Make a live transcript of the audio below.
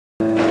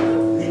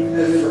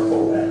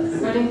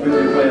Ready?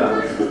 Play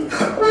that.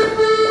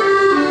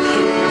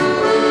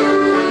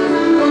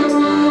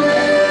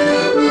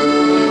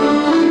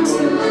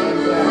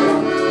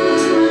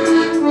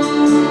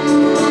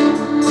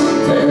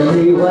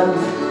 Very well,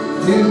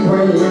 two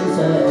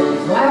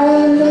princess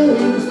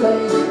landing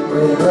stage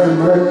with her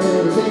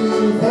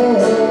mercy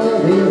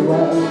very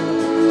well.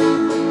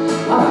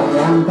 I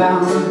am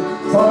bound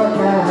for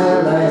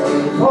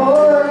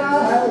California,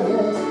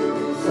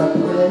 it's a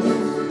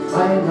place I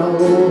know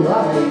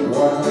right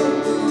well.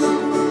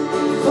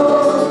 So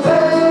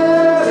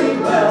very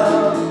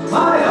well,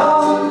 my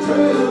own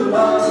true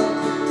love,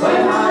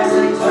 when I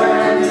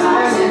return,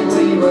 I think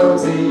we will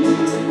be.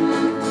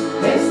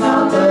 It's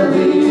not the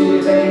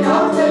leaving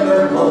of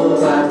Liverpool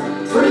that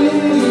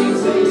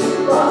frees me,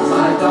 but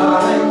my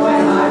darling,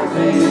 when I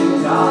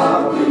think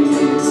of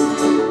thee,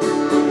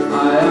 I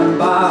am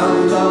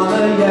bound on a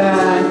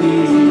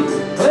Yankee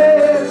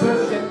clipper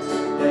ship.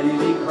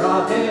 Davy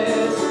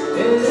Crockett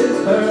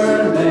is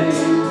her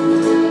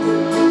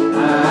name,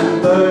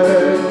 and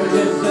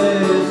Burgess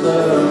is the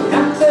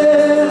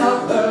captain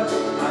of her,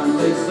 and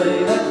they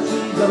say that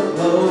she's a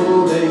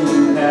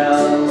floating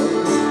hell.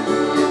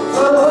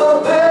 So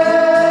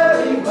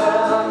very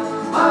well,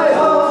 my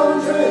own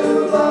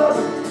true love,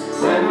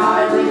 when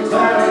I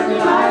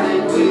return, I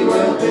think we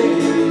will be.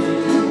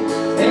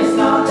 It's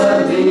not the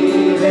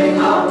leaving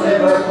of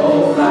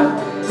Liverpool that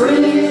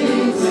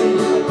frees me,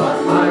 but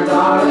my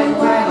darling,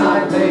 when I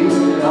think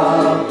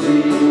of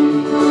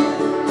thee.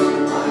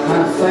 I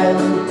have said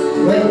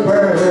with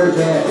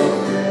Burgess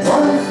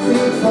once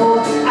before,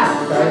 and I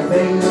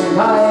think I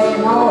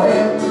know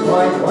him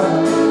quite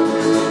well.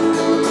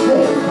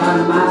 If my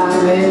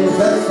man is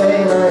a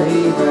sailor,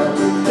 he will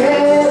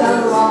get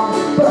along,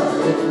 but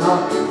if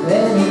not,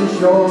 then he's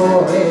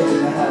sure in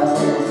hell.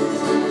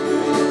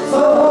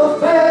 So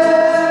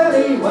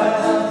very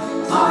well,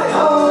 my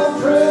own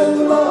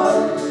true love,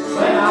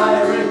 when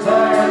I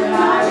return, I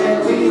think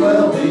we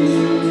will be.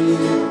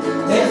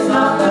 It's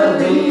not the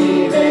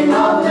leaving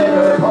of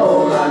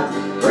Liverpool that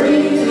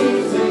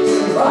frees me,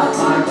 but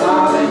my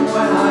darling, when I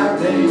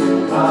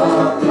think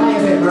of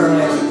David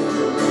Merlin.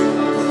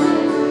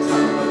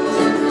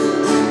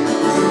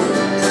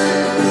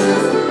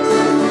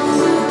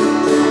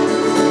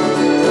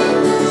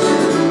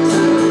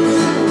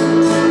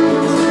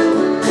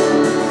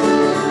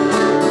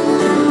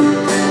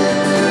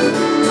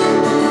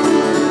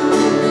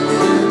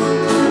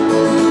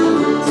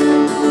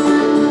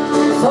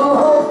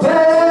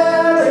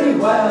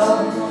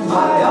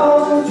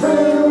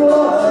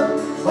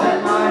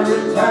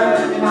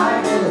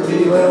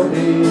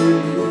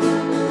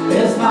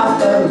 It's not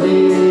the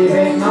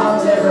leaving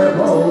of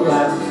Liverpool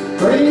that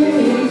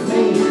frees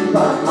me,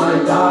 but my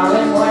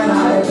darling, when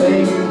I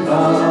think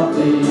of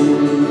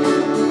thee,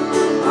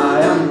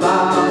 I am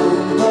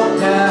bound for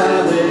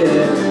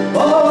California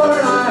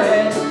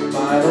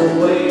by the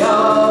way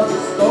of the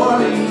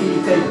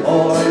stormy Cape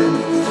Horn,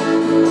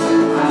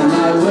 and I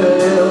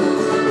will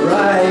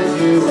write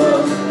you a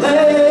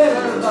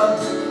letter, love,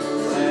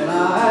 when I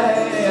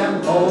am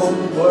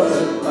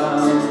homeward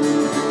bound.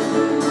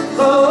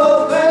 So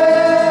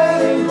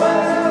very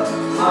well,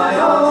 my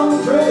own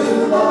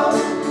true love,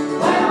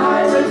 when I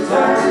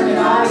return, I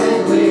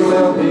think we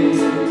will be.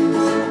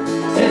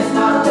 It's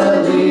not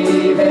the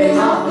leaving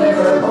of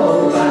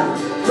Liverpool that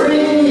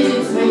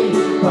frees me,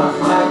 but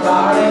my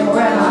darling,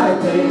 when I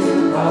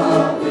think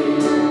of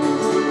thee.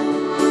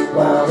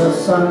 Well, the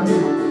sun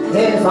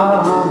is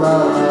on the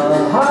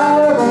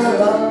harbor,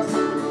 love,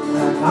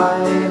 and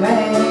I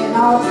may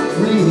not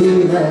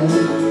remain,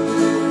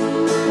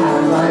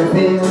 and I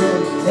feel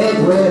it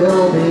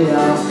will be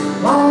a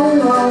long,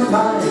 long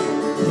time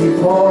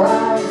before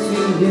I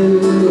see you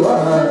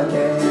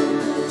again.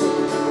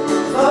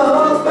 So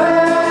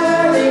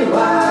very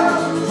well,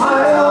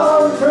 my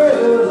own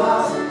true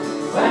love,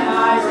 when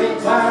I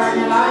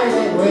return, I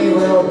think we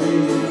will be.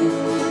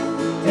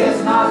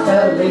 It's not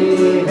the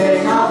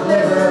leaving of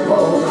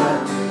Liverpool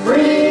that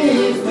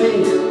frees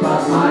me,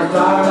 but my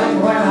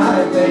darling, when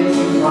I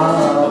think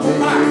of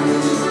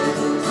thee.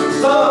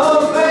 So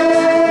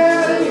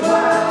very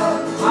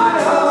well, my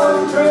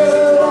own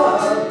true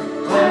love,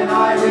 when I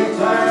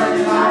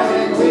return, I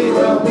think we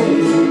will be.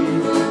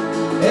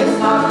 It's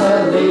not the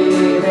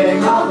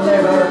leaving of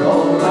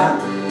Liverpool that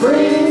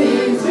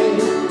frees me,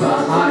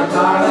 but my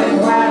darling,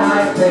 when I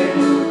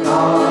think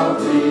of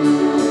thee.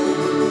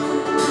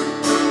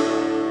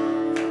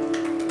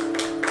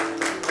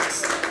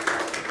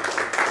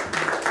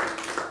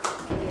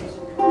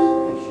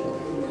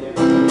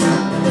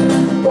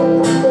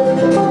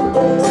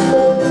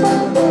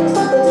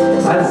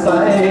 As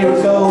I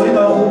was going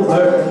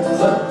over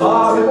the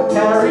fog of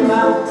Carry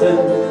Mountain,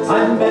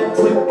 I met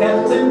with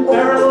Captain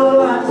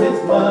Farrell and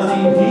his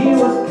money he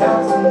was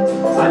counting.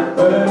 I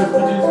first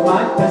produced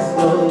my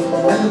pistol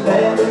and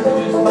then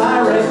introduced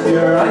my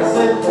rapier. I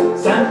said,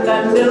 stand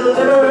and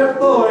deliver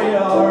for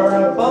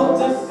your boat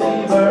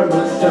deceiver,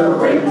 Mr.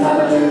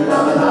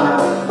 Ring-a-doo-da-da-da.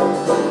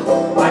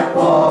 Like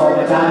for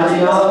me,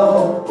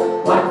 daddy-o,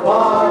 like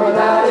for me,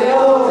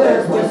 daddy-o,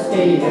 there's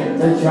whiskey in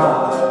the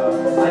jar.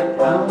 I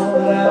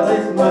counted out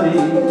his money,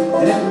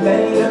 and it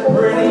made a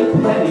pretty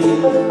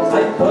penny.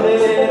 I put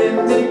it in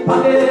my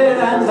pocket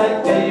and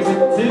I gave it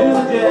to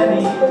the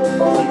Jenny.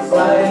 She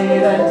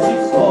sighed and she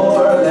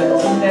swore that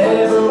she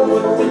never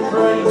would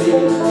betray me.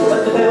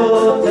 But the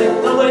devil take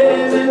the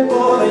women,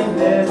 for they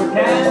never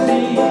can be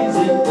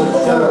easy.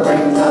 Sugar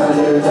ring,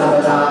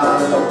 da-da-do-da-da-da.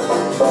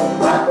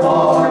 Whack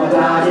for my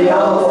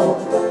daddy-o,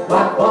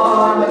 whack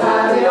for my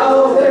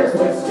daddy-o, there's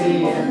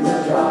whiskey in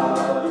the jar.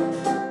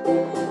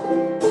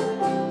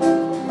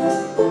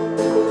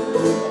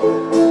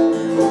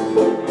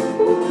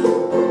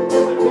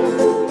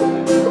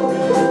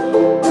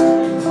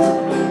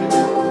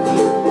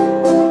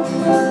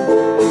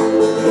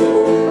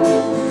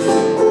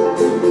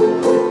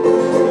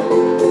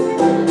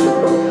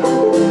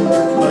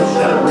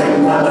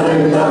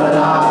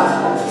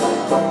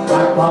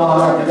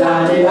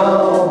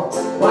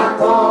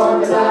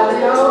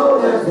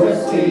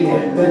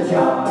 In the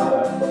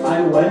jar,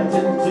 I went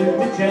into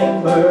the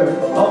chamber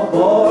of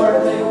war to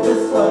make the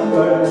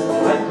slumber.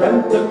 I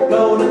dreamt of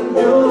gold and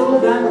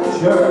jewels, and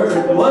sure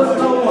it was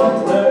no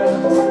wonder.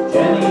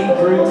 Jenny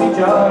drew me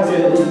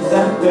charges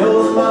and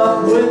filled them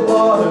up with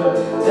water,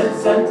 then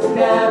sent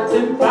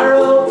Captain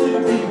Farrell to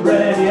be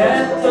ready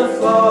at the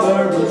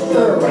slaughter. But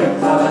sure ring,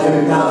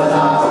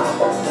 da-da-do-da-da-da.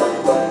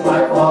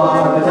 Whack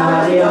for the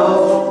daddy-o,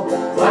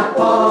 whack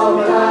for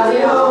the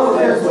daddy-o,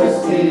 there's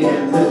whiskey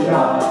in the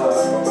jar.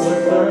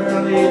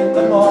 Early in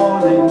the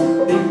morning,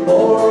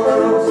 before I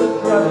rose to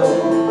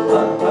travel,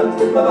 up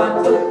under the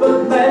back of a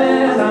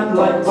man, and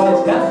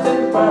likewise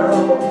Captain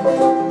Farrell.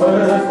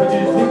 First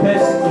produced me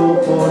pistol,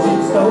 for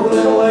he'd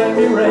stolen away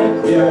me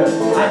rapier.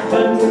 I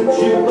couldn't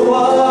shoot the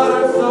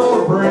water,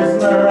 so a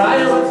prisoner I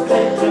was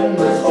taken.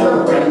 The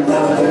sugar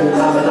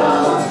da-da-do-da-da-da.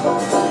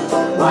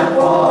 Whack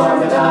for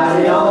me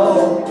daddy-o,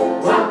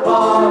 whack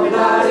for me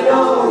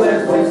daddy-o,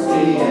 there's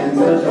whiskey in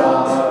the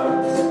jar.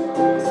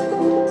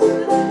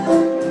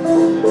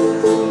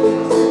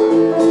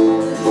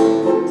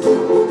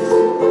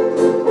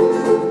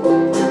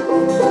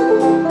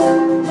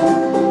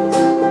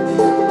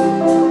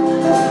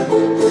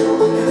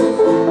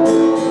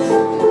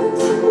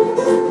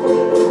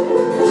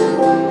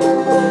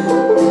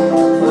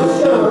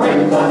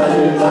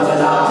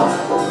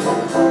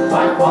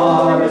 Whack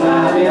for me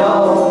daddy-o,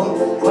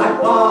 whack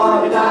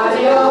for me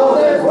daddy-o,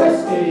 there's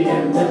whiskey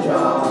in the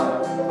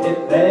jar.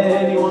 If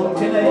anyone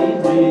can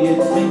aid me,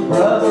 it's me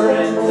brother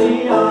in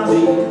the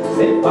army.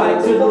 If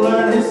I could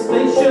learn his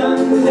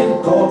station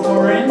in Cork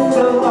or in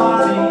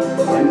Killarney,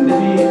 and if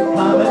he'd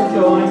come and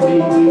join me,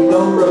 we'd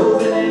go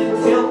roving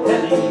in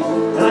Kilkenny,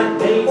 and I'd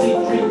beg he'd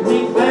treat me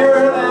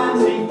fairer than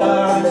me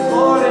darling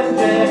Sport and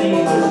Jenny.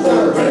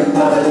 Sure ring,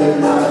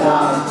 da-da-do-da-da-da.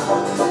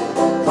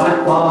 Whack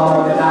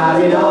for me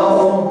daddy-o,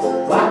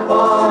 whack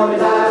for me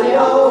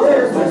daddy-o,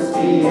 there's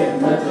whiskey in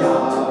the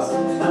jar.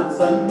 Now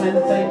some men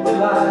take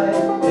delight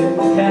in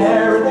the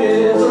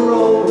carriages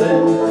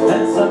a-rolling,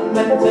 and some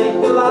men take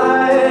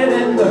delight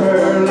in the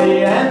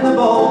hurley and the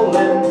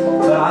bowling,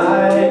 but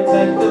I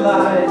take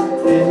delight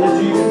in the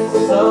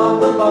juice of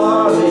the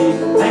barley,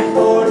 and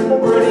courting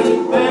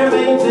pretty fair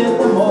maids in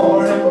the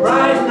morning,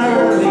 bright and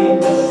early.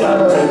 The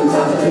shuddering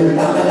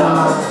da-da-do-da-da-da.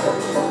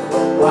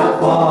 Whack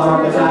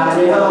for me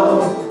daddy-o,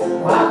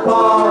 whack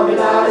for me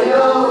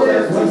daddy-o,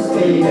 there's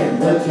whiskey in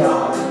the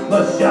jar. The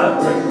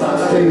shuddering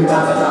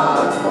da-da-do-da-da-da.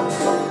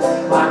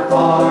 Whack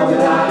for me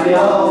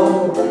daddy-o,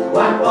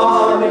 whack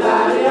for me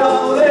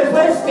daddy-o, there's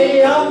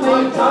whiskey on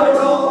the jar.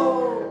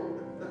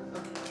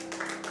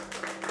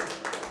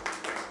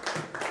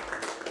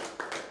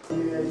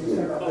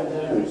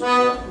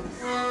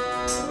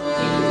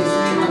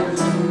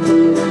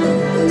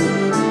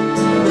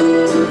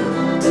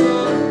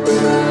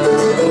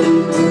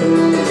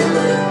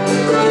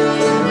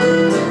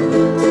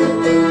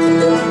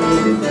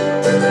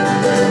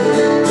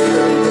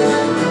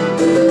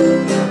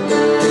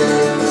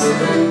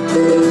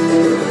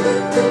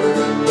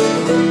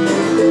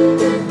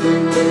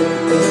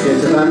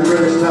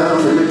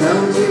 Town in the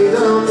county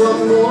down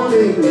one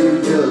morning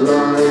in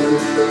July.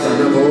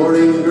 Down a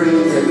boring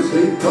green came a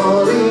sweet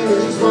Colleen,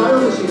 and she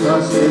smiled as she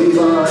passed me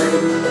by.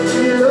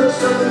 She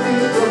looked up at me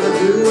from the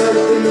 2 wet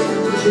feet,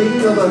 the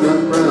sheen of her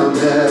nut brown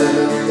hair.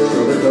 So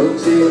the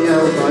coaxing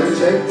yelled, I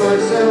checked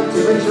myself to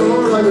make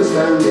sure I was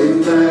standing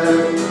there.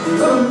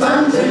 From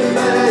Bantry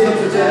Bay up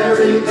to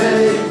Derry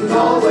Cave, and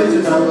always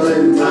a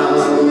Dublin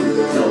town.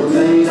 No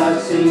maid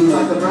I've seen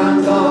like a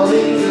brown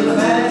Colleen in the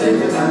bed in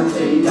the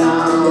county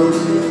down.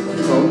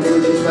 From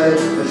where she sped,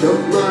 I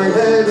shook my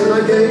head and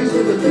I gazed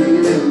with a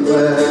feeling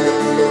glare.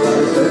 I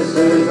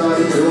says I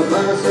to a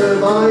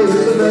passer-by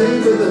who's a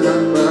maid with a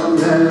nut brown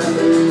hair.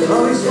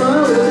 Oh, he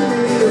smiled at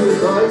me and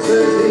replied,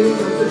 says he,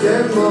 comes to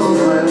gem on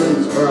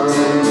Ireland's crown.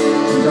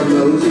 She's a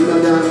nosing her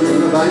down from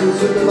the banks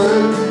of the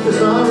land, the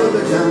star of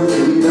the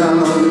county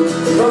down.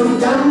 From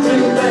Bantry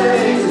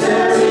Bay to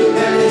Derry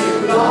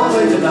Cave,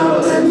 always a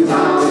Dublin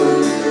town.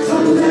 No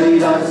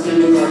maid I've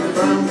seen like a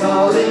brown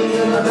Colleen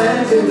in a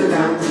bed in the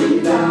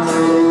county down.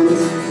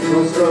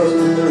 Most rose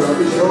and the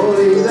rubbish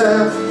surely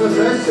there, was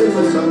dressed in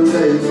my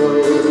Sunday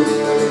clothes.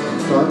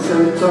 Scotch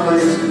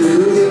ties,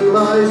 deluding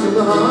lies in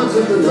the hearts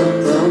of the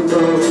nut-brown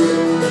crows.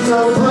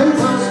 Now the pipe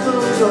has no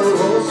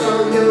horse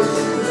on you, the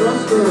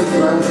prosper and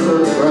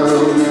Bradford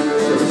brown.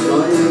 Just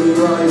shining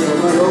bright on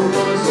my own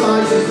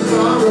side, just the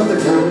star of the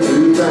county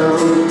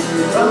down.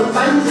 From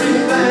Bantry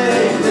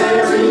Bay,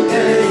 Derry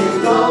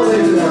Gate,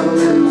 always level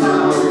in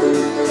town.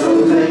 So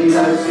late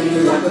I've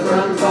seen like the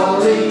Grand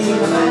Colleen,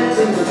 the man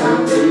in the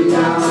county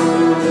down.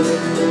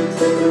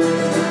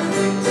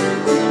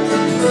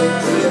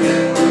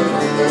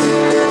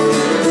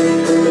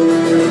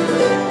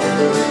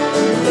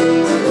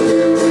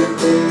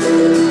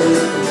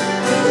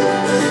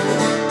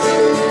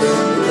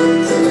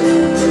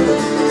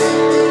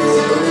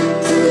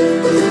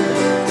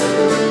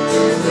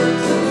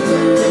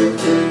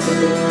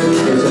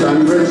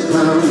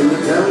 Town in the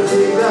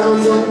county down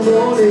one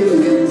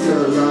morning in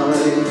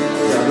July.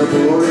 Down the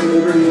pouring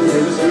green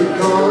came a sweet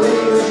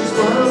colleen, and she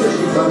smiled as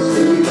she passed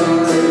me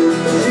by.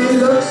 She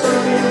looked so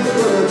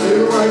beautiful, her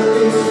two white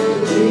feet,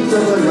 the cheeks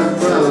of her nut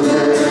brown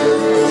hair.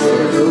 So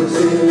I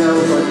coaxing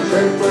out, I could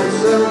shake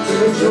myself to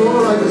make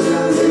sure I was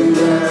standing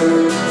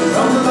there.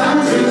 From the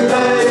Bantry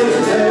Bay to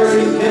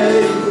Derry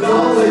Gate,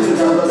 always a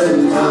double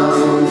in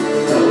town.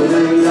 So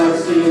late I've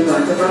seen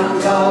like the brown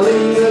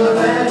colleen, and the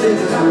bed in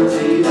the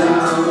county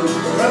down.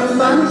 From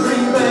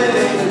Bantry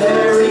Bay to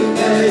Derry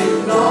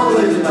Gate,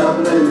 always a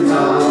Dublin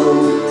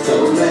town. So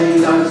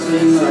late I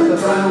sing like the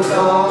brown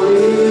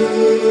colleen.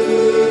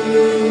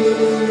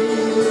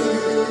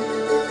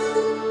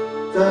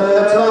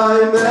 That I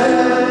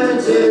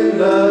met in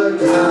the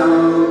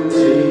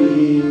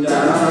county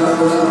down.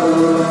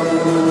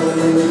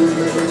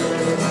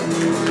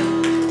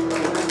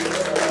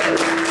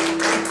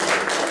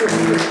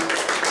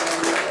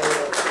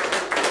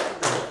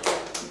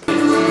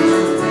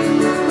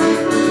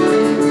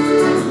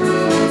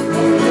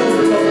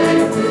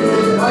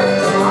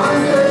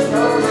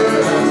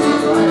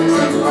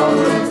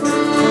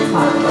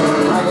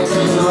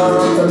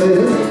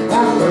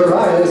 After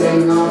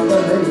rising of the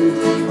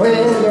moon,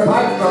 with your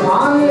pipe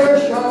upon your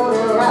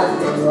shoulder,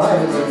 after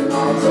rising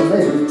of the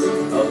moon.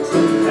 Up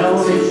the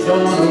Elby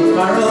Sean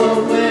O'Farrell,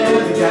 where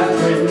the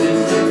Catherine is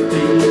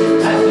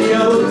 16, at the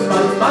oats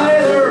by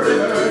the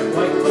river,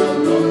 quite well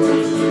done to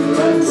you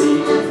and me.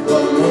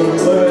 One more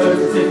word,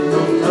 sit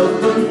no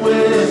token,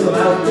 whistle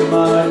out the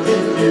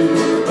margin tune,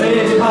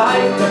 with your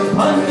pipe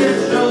upon your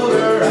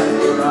shoulder, at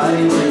the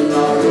rising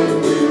of the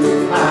moon.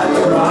 At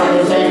the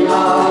rising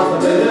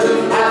of the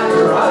moon, at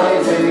the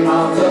rising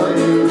of the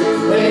moon,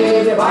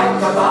 with your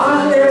pipe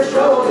upon your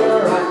shoulder,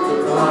 at the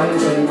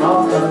rising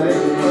of the moon.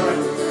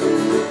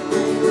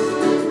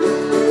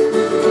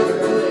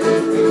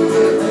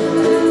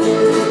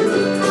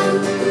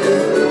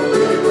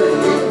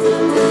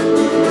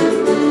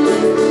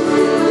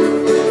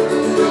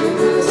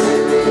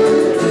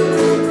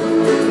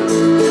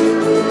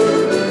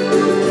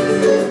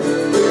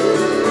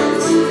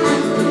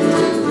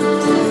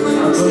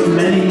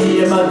 Many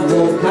a mud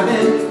wolf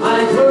cabin,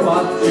 eyes were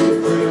watching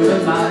through the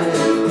night.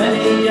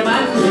 Many a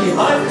manly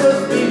heart was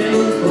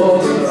beating for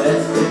the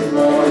rested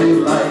morning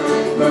light.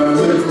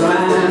 Murmurs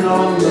ran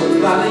on the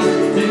valley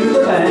to the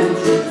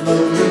benches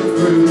floating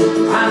through,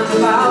 and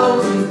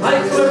 1,000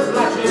 lights were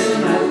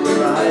flashing at the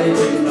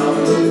rising of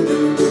the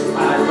moon.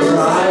 At the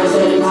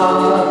rising of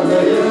the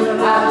moon,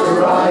 at the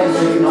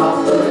rising of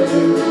the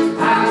moon,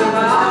 and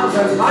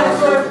 1,000 lights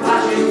were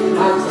flashing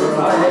at the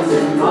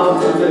rising of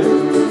the moon.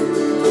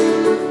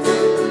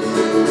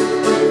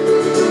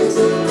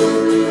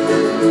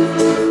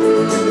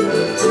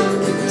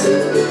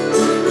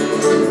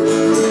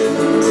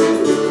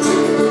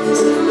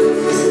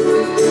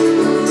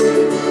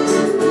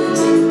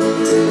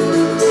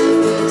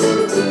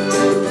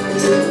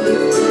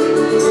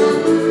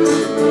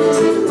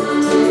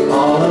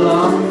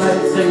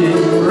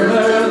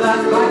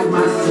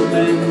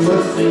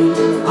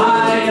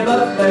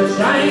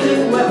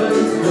 Shining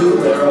weapons to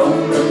their own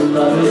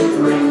beloved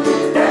ring.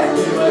 Death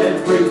to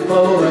every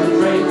foe and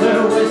traitor,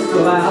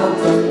 whistle out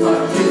the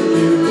marching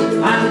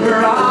tune. And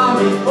her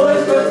army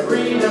boys for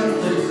freedom,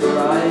 'tis the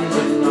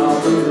rising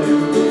of the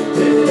moon.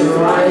 'Tis the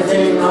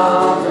rising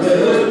of the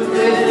moon,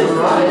 'tis the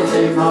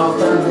rising of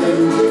the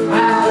moon.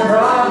 And her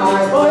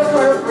army boys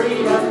for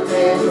freedom,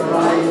 'tis the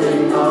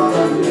rising of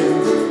the moon.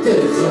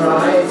 'Tis the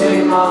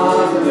rising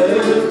of the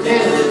moon,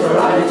 'tis the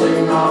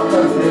rising of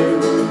the moon.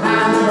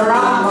 And her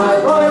army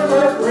boys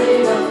for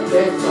freedom,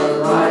 'tis the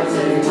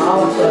rising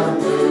of the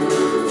moon.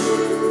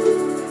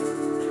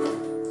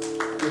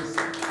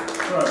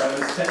 Sorry about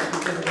those technical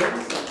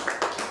difficulties.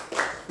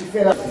 You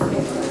feel like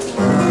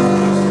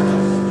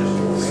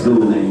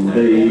Schooling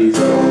days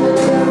over,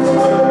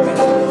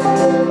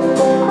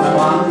 the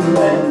one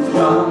then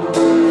John.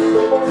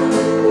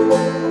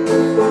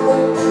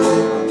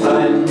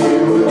 Time you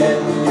get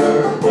your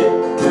hit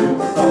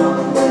boots on.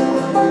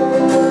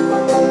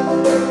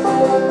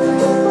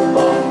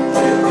 Long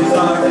shifty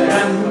started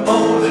and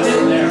molded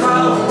in their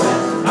house.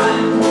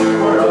 Time you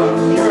were on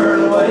your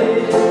way.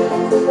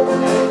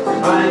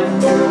 Time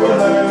you were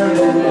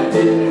learning a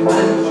hit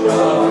and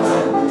shot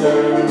and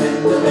turning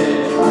the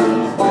business way.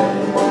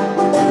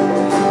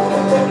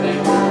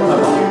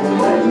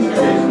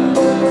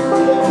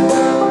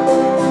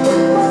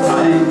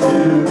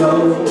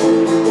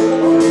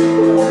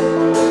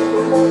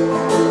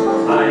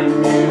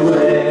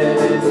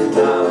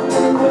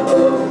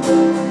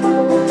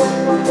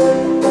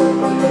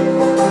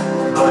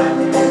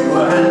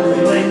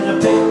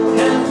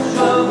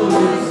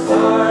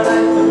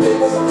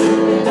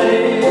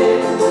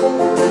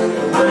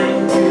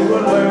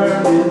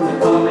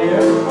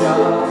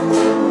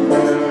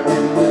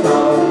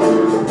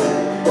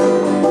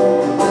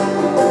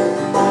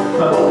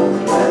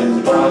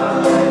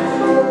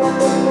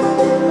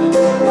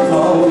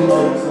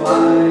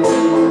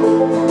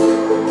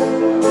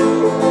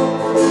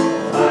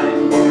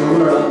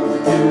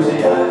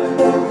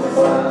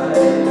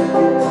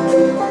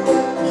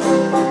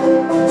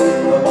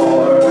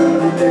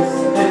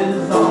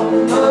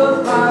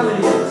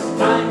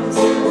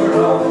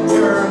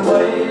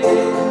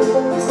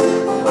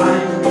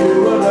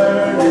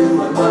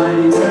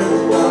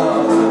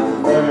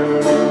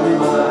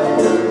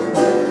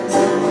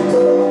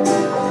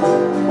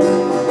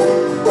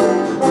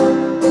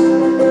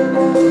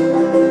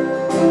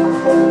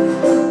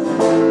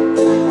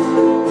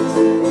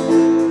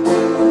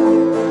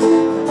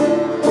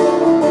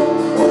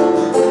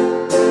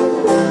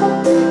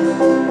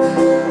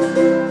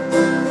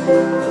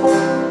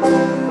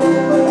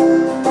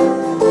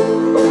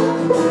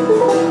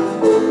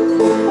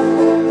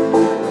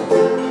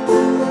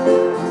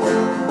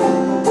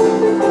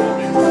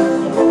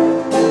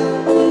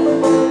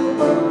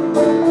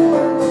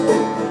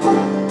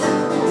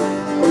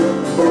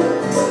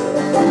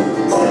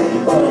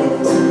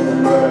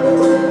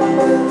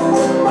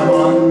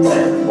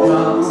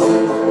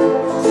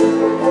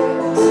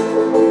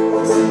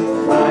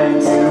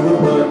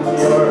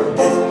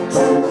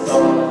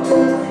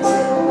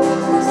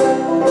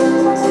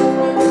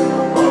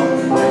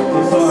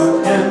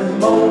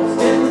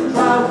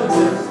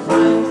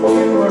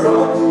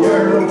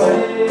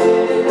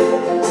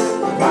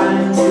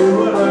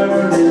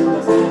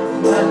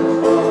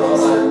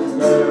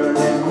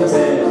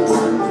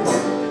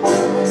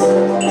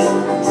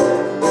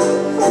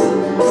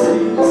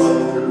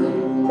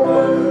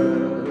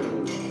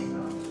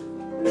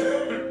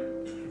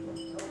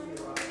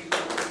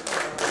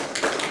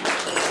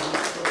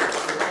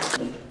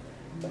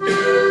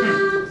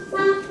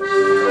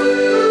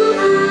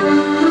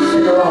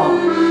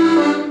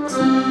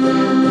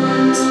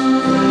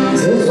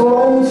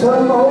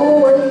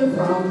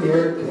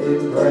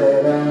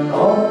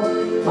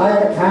 by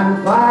the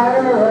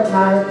campfire at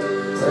night,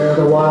 where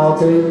the wild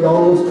thing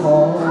goes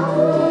call.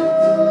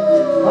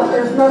 But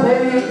there's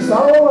nothing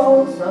so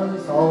lonesome,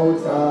 so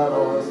dull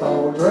or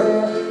so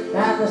drear,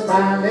 than to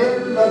stand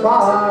in the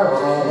bar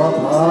of a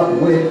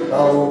pub with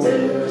no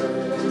beer.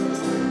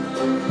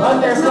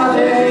 But there's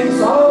nothing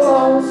so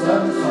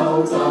lonesome,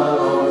 so dull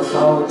or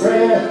so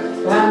drear,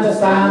 than to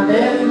stand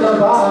in the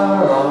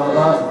bar of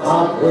a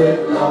pub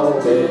with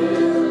no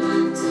beer.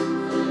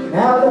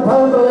 Now the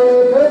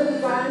public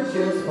is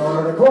anxious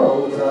for the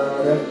close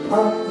of the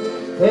pub.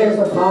 There's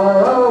a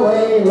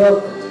faraway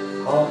look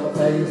on the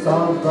face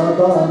of the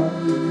bum.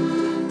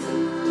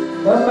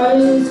 The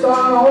maid's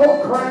gone all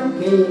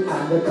cranky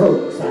and the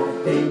cook's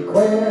acting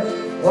queer.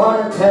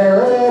 What a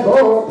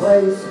terrible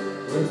place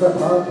is the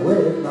pub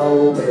with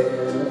no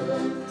beer.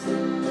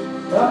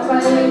 The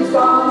maid's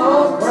gone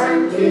all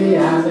cranky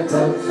and the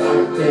cook's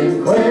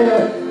acting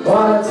queer.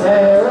 What a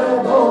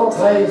terrible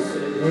place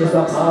is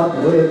the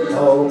pub with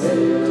no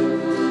beer.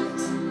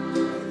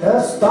 The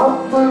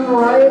stockman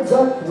rides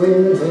up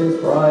with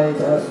his dry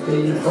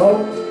dusty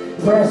throat,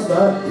 pressed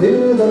up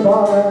to the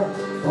bar,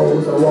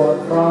 pulls a wart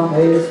from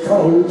his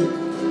coat.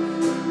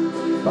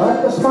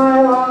 But the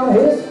smile on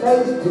his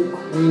face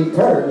quickly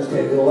turns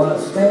to a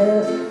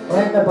stare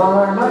when the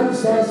barman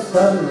says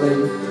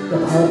suddenly the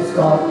pub's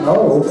got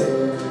no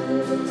beer.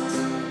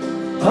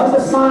 But the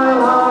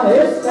smile on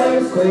his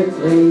face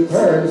quickly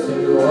turns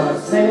to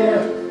a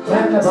stare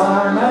when the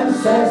barman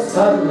says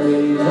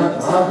suddenly the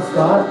pub's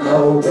got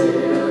no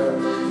beer.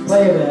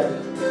 Play a bit.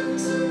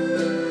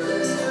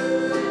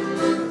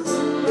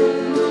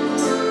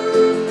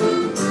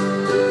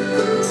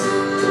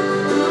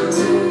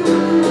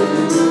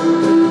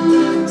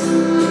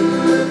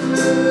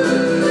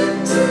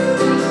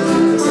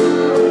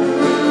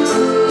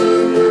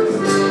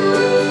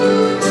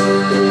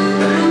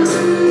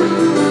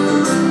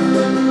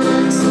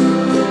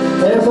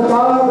 There's a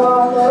dog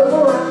on the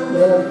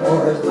veranda for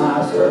his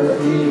master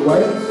he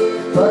waits,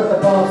 but the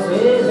boss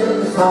is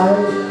inside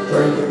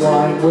drinking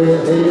wine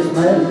with his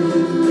men.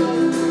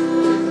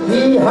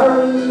 He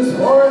hurries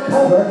for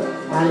cover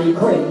and he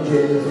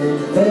cringes in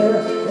fear.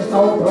 There's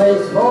no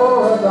place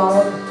for a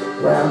dog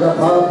round a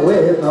pub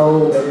with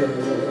no beer.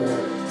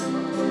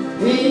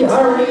 He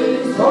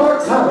hurries for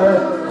cover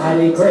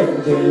and he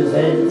cringes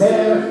in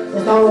fear.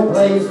 There's no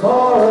place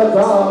for a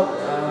dog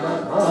round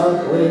a pub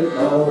with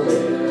no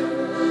beer.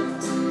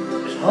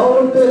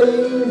 Old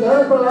Billy,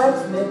 the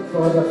blacksmith,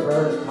 for the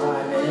first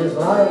time in his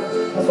life,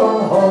 has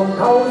gone home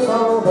cold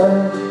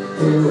sober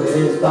to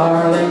his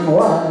darling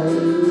wife.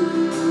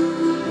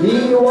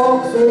 He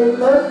walks in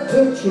the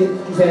kitchen,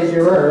 she says,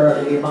 "You're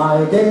early,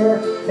 my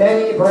dear."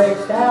 Then he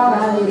breaks down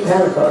and he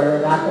tells her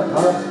that the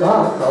pub's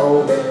got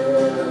no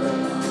beer.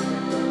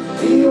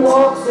 He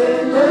walks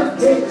in the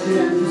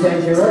kitchen, she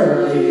says, "You're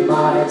early,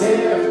 my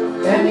dear."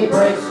 Then he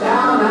breaks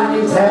down and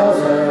he tells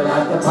her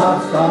that the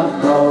pub's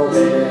got no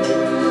beer.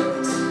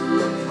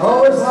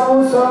 Oh, it's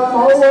lonesome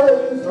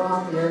away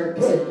from your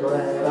kid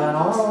red and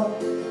all,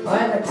 by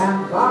the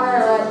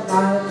campfire at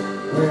night,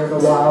 where the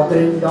wild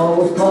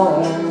dingoes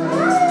call.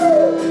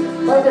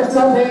 But there's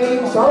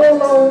nothing so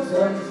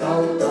lonesome, so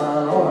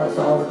dull or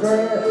so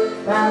drear,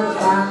 than to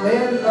stand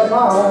in the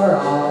bar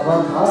of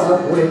a pub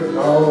with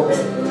no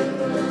beer.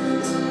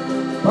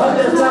 But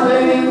there's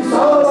nothing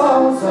so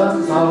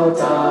lonesome, so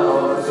dull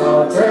or so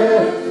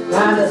drear,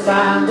 than to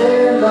stand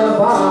in the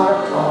bar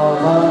of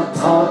a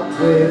pub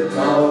with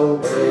no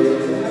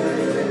beer.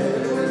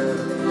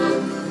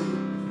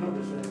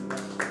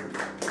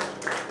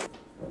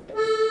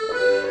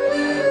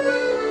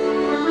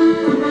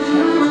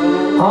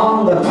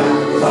 On the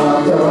banks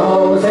of the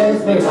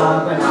roses, me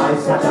love and I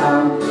sat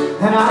down,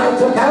 and I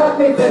took out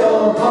me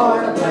fiddle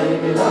for to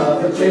play me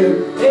love a tune.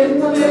 In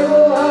the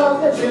middle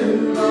of the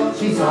tune,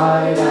 she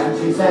sighed and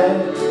she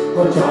said,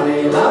 "Oh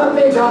Johnny, love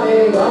me,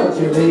 Johnny, won't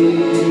you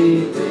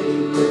leave me?"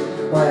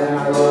 When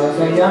I was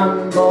a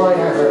young boy,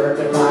 I heard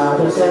my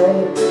father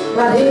say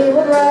that he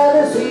would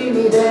rather see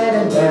me dead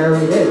and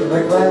buried in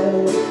the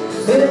clay,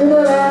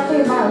 sooner than be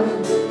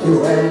married to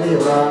any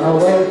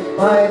runaway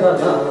by the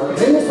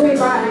lovely sweet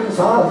banks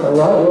of the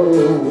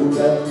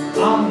roses.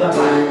 On the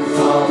banks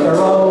of the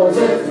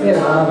roses, me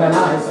love and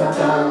I sat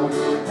down,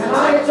 and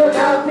I took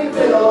out me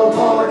fiddle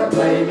for to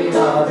play me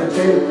love a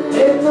tune.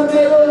 In the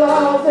middle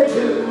of the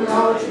tune,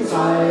 oh, she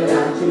sighed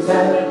and she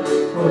said,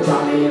 "Oh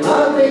Johnny,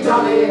 lovely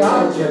Johnny,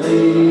 won't you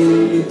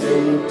leave me?"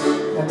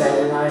 And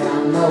then I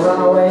am no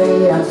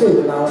runaway, and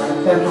soon I'll let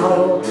them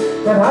know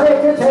that I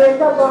can take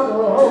a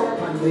bottle home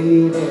and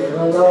leave it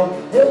alone.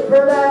 If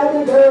her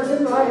daddy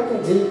doesn't like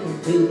it, he can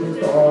keep his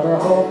daughter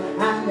home,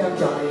 and young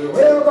Johnny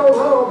will go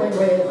roving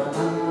with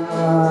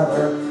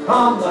another.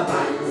 On the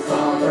banks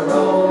of the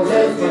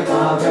roses, my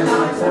love and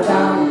I sat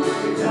down,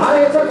 and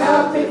I took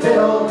out me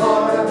fiddle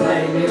for to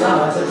play me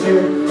love a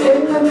tune.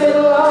 In the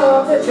middle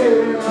of the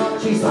tune,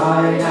 she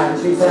sighed and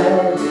she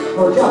said,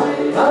 "Oh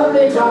Johnny,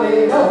 lovely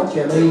Johnny, don't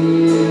you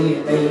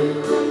leave me."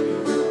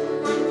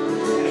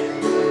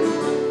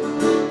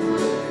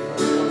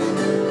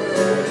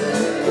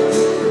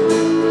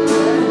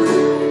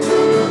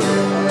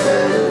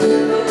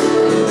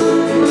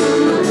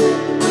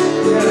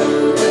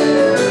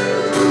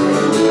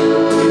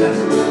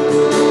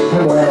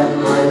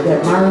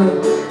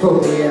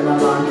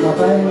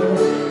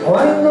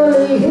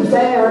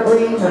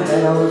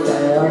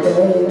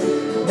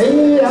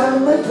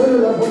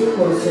 tulip we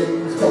will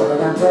sing, sport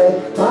and play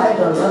by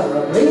the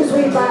lovely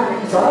sweet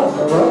banks of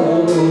the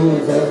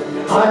roses.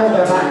 By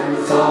the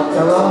banks of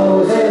the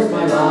roses,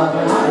 my love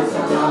and I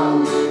sat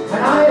down,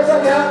 and I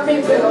took out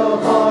me fiddle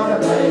for to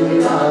play me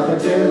love a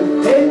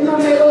tune. In the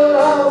middle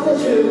of the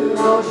tune,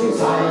 oh, she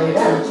sighed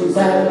and she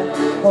said,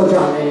 oh,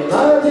 Johnny,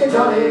 lovely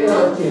Johnny,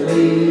 don't you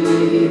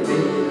leave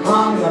me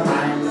on the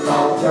banks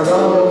of the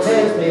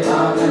roses, me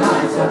love and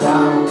I sat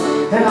down,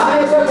 and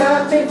I took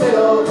out me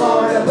fiddle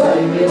for to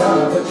play me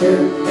love a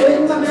tune.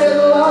 In the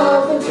middle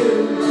of the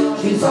tune,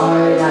 she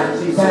sighed and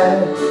she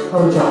said,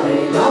 oh,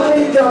 Johnny,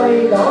 Johnny,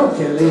 Johnny, don't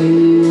you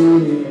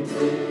leave me.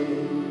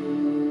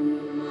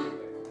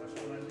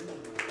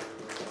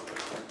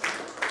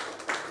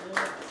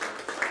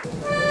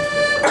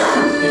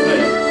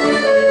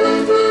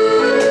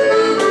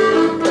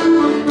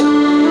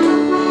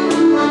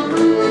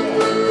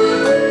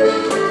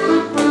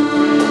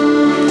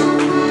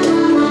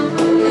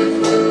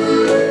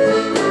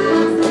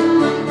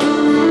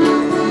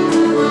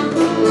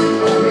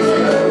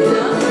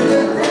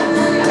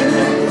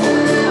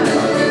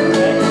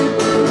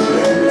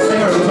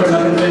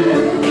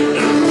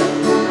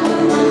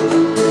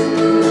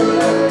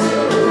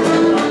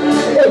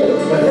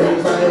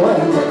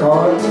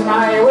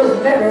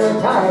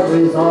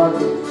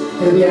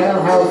 To the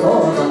alehouse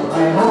or the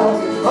playhouse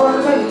or the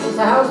MYNZ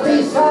A house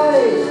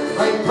beside,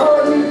 I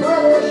told me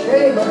brother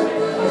Seamus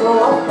to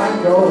grow up and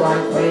grow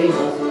like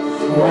famous.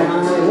 When I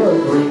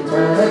would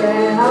return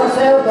again, I'll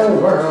sail the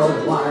world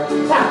wide.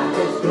 That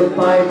is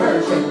goodbye,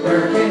 Merchant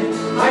Durkin.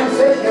 I'm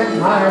sick and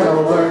tired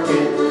of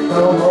working.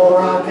 No more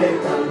I'll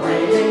take the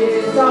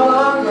ladies, no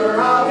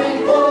longer I'll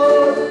be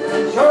bored.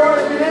 And sure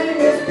as my name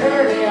is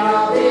Kearney,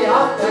 I'll be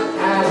off to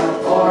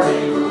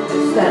California.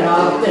 Instead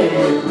of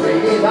digging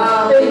trees,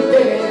 I'll be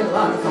digging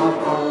lumps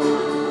of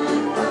coal.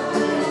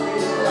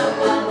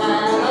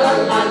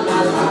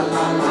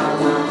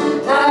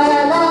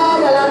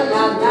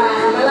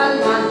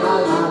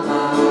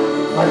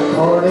 Like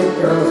courting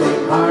girls in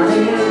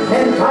Kearney,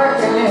 in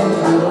Parkin, in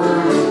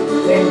Caroline,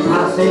 in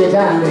Passage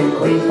and in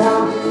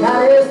Queenstown,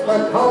 that is the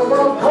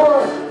Cobalt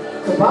Court.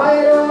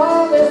 Goodbye to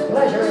all this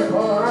pleasure,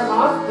 for I'm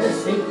off to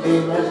seek me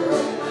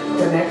leisure.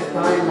 The next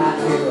time that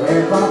you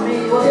hear from me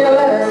will be a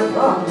letter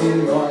from New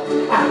York.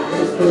 And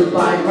it's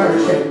goodbye,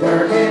 Merchant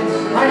Durkin.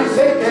 I'm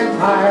sick and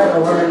tired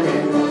of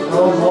working.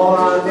 No more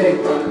I'll dig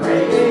the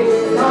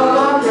cradle, no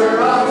longer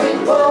I'll be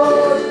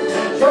bored.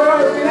 And sure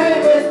as my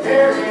name is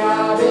Kearney,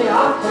 I'll be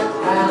off to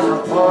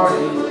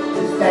California.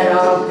 Instead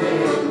of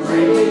digging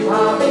graves,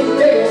 I'll be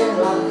digging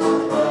lumps of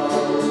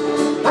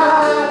coal. La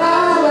la la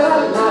la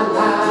la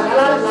la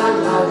la la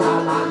la la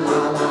la la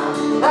la.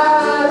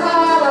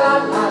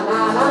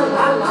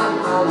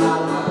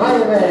 Play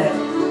a bit.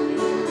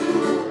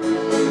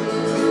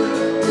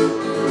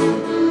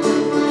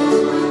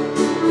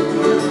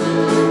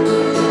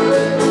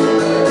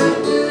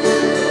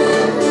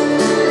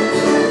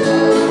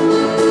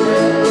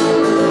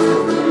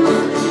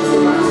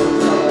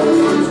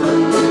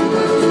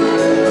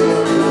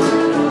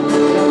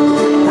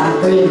 Can't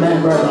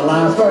remember the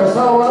last verse,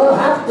 so I'll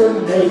have to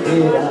make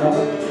it up.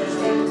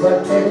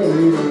 But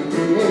maybe,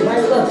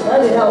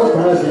 how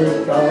does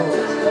it go?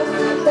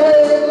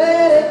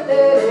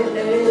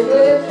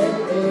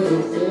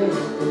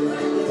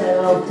 Instead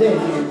of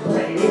digging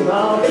graves,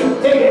 I'll be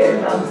digging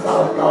lumps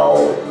of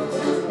gold.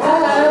 La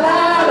la la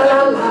la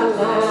la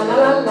la la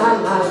la la la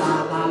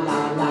la la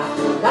la.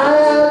 La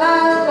la la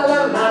la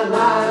la la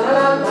la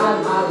la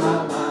la la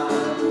la.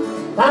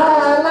 La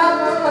la la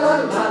la la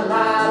la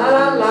la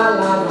la la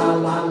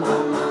la la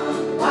la.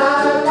 La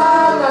la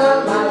la la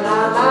la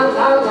la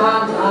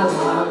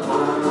la la la.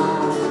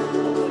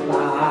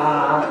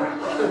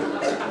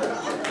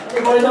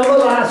 Anybody know the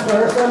last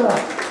verse of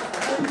that?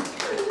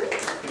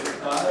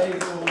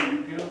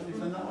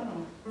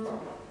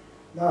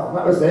 No,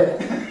 that was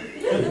it. I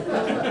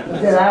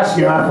did ask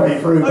you halfway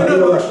through, but you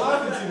were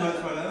laughing too much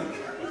by then.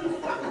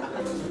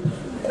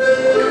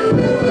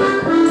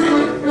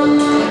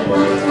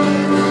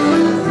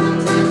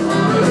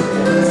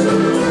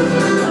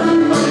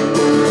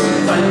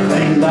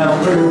 Came down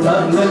through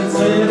Dublin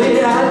City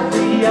at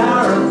the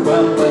hour of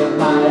 12 at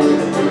night.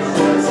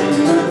 Should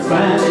see a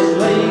Spanish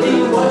lady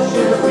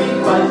washing her feet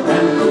by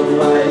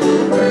candlelight.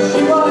 First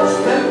she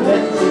watched them,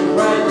 then she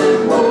cried,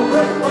 and won't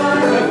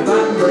require a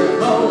cranberry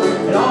flow.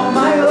 In all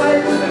my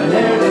life, I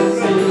never did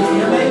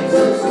see a make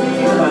so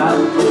sweet about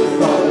this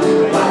soul.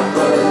 What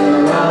was a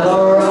girl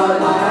or a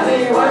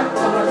laddie? What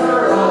was a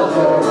girl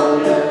or a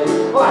lady?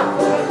 What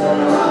was a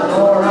girl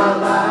or a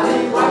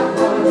laddie? What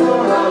was a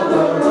girl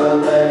or a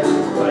lady?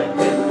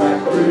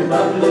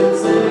 Dublin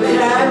City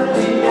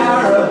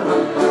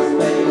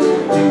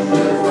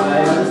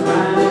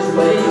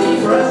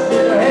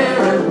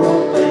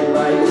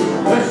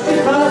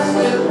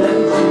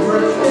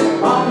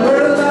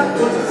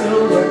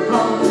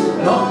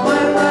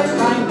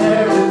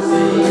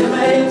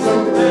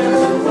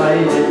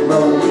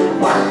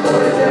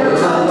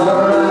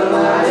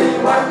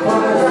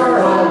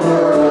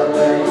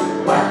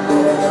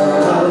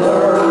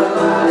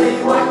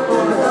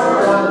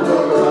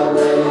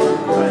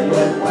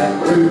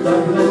through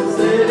Dublin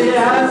city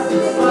as the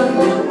sun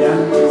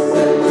began to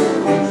set.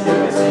 You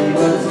should see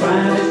the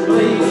Spanish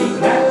lady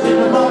catching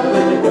them up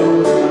with the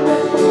golden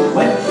net.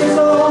 When she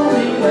saw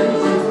me, then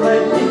she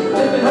fled me,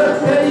 flipping her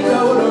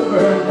petticoat over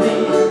her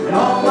knee. And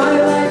all my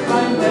life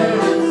I'm there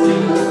to see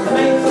the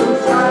maid so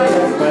shy,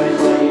 a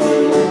Spanish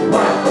lady.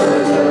 Whack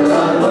was her,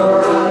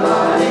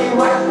 a-lura-lay,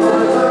 whack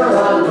was her,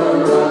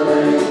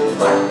 a-lura-lay,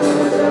 whack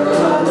was her,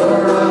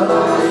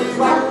 a-lura-lay,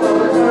 whack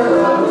was her,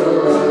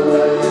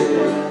 a-lura-lay.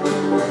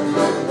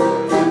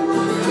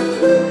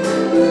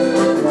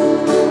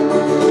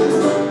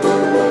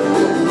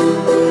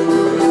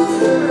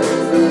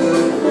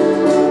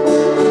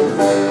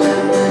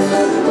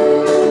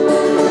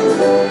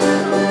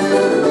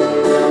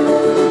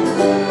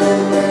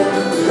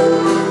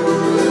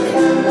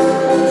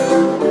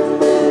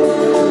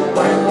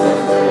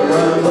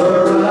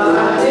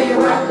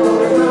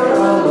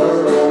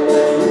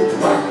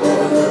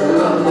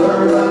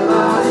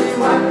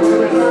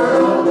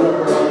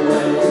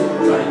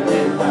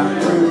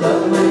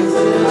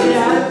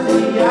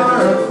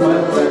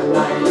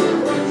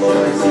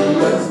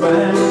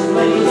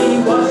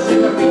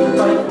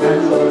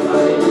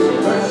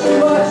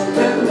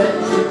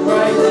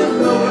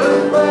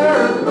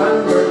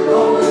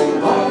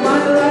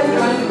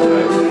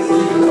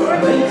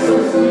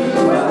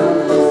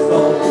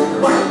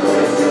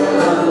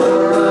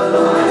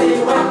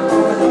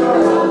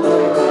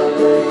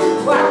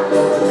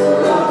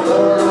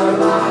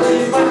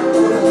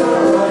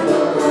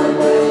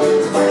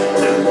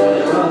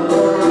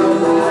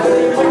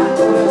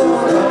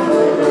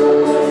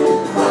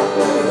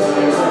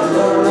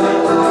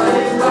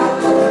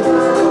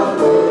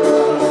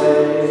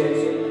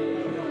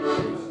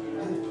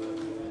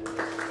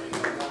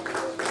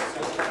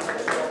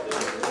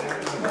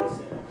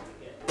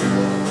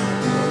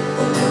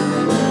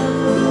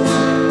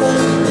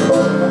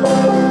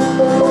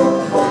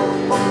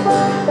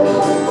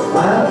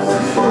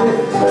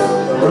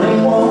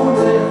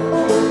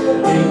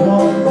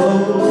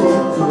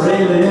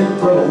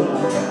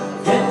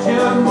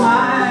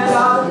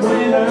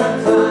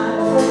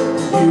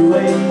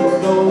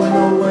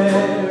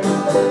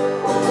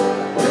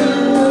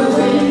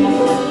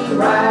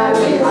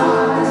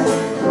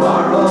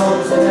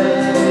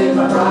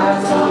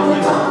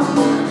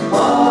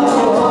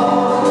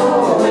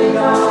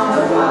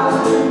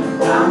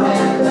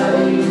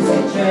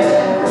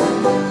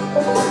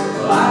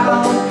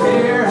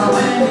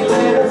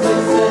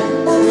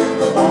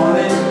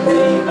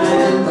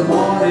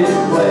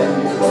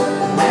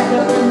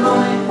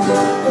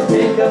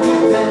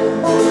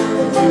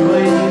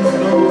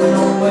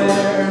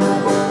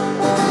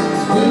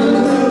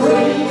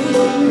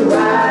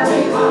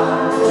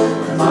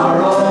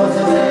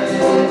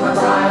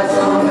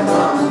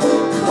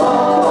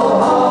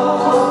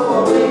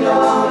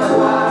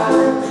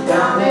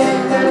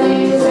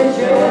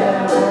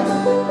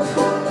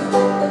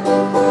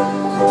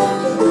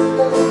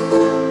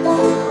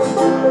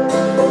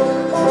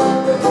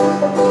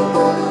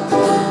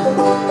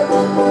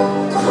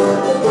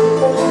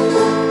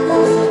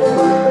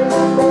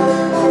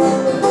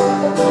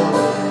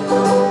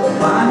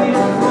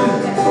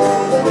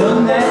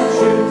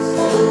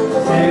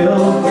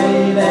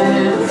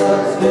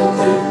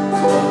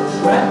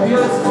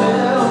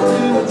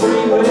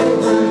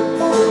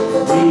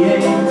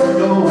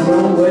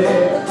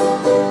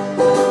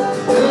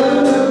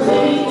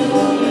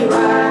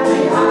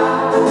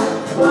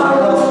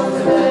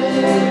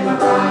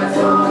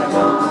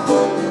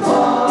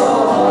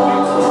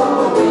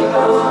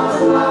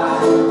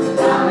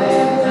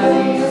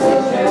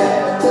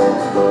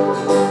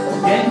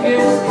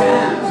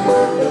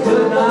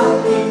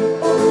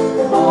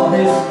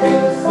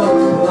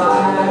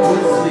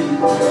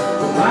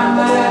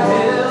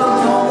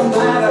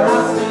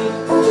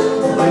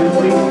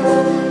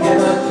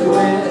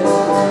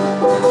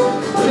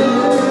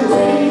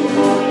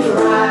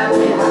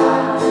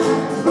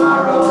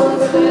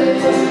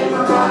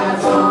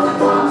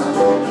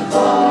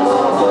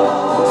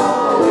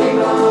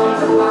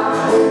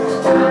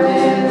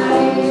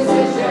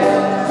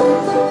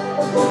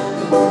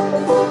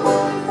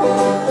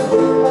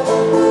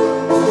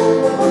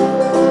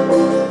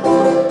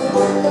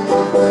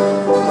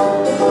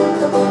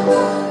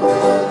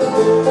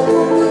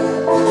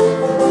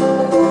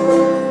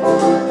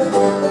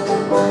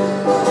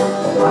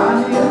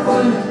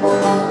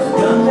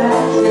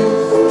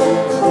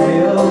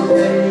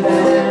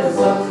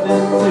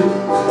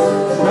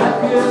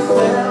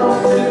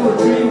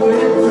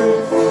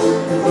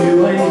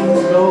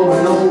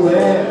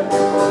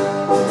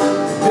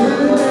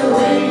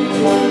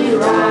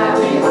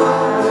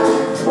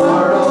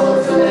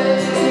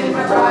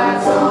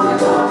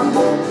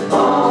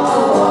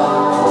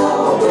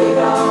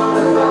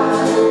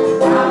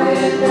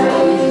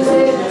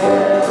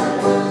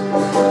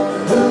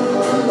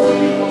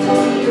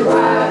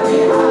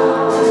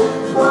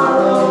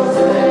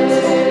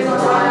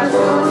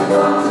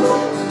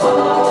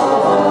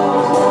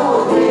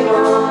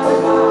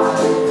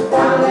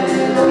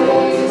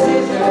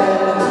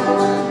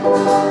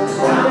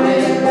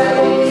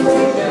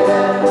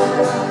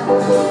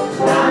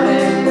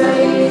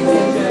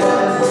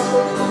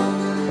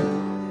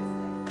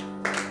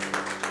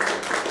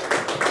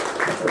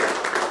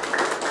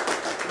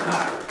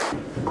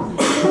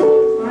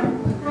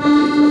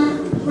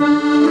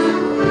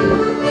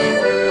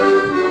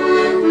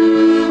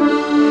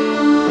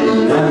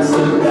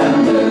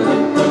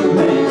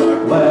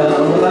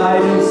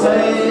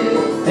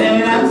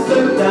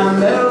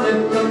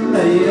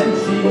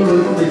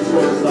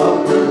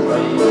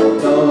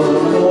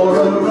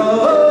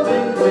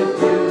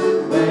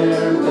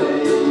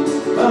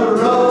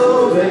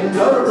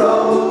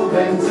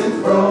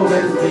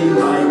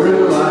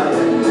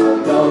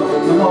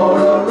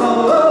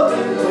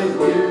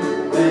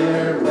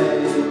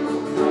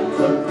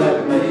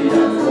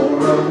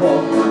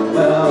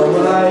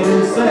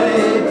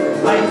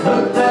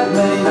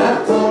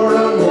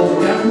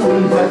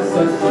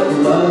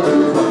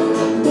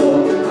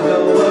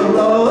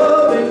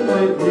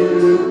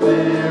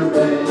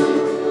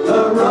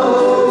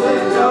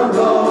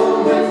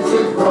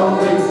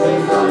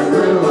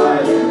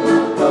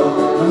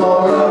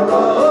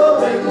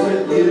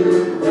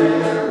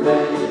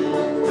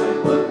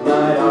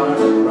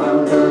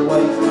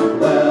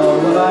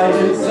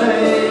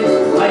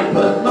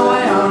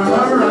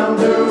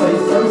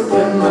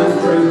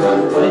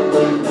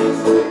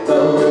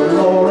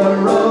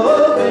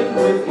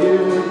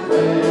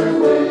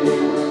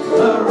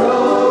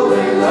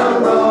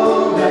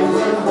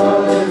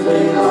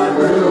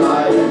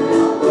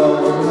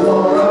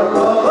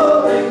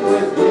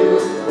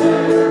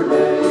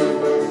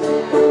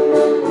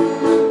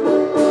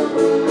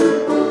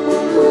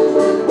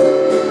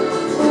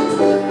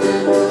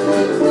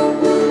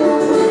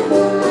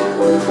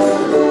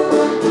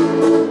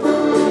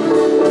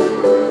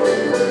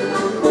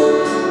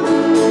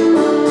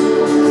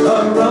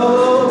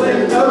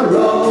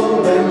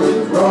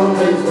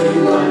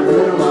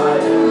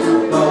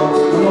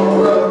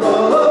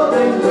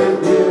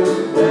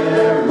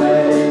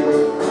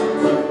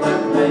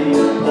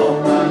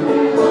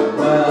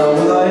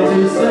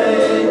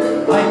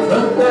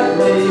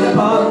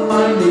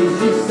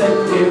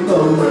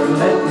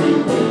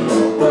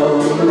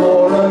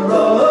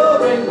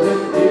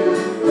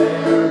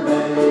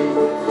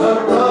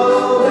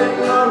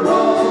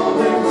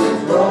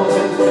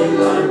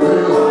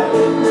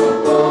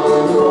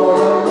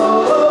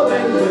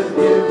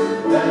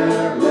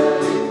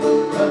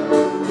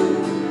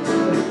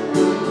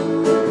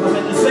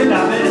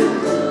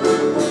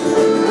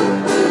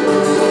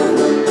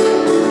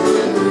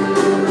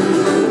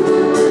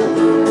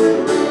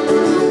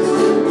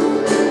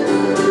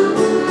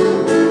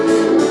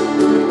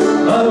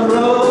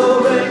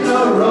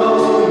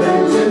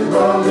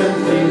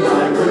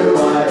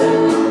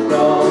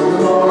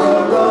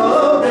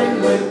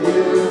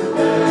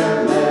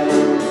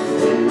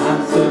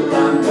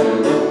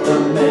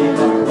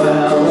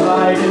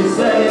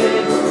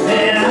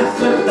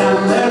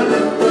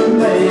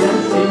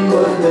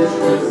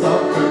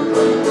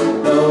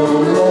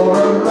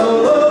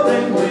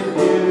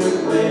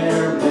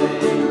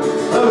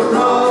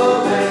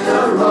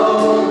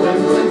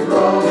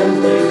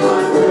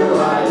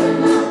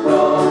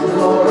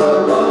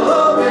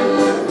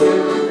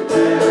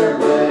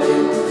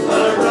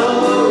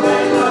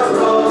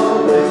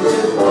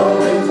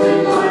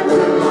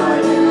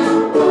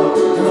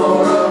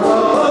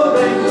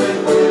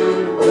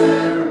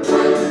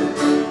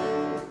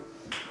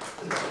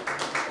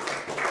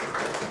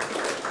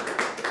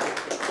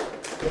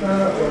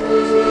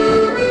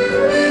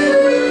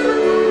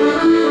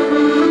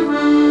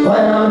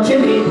 Well,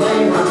 Jimmy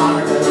played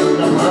harmonica in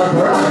the pub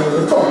where I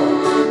was born.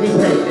 He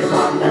played it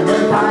on the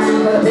good time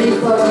for the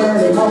people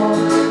early morn.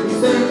 He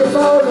sang the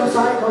souls of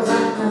cycles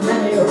and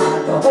many who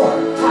had the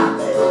horn. And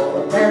they all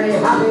were very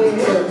happy in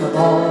the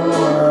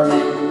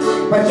morning.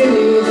 But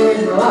Jimmy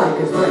didn't like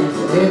his place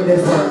in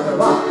this work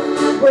of art.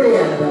 Where the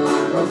end of the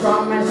man was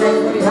strong and safe,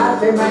 but he had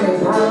too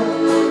many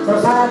powers. So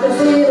sad to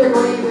see the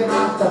grieving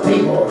of the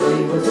people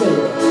he was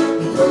leaving.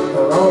 He took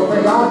the road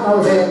for God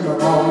knows in the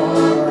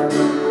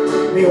morning.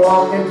 We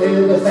walked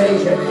into the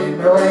station in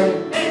the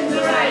rain. In the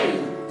rain.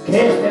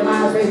 Kissed him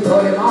as we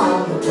put him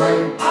on the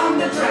train. On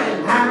the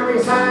train. And we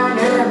sang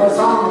him a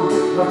song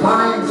of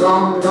times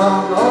long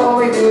gone. Oh,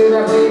 we knew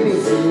that we'd be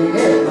seeing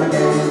him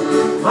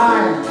again.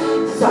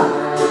 I'm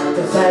sad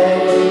to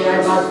say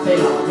I must be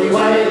on my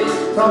way.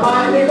 So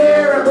buy me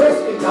beer and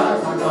whiskey,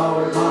 cause I'm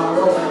going far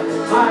away.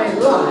 I'd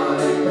like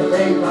to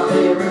think I'll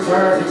be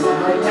returning when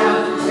I can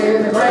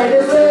to the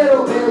greatest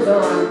little hills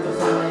around the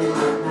Sally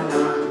Magdalene.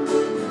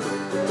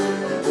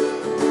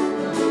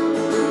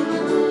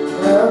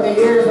 Well, the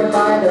years went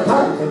by, the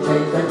times had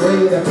changed, and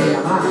grew to be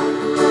a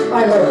man.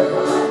 I learned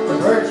about the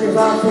virtues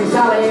of sweet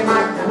Sally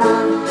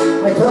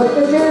Magdalene. I took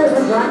the cheers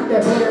and drank the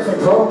beers and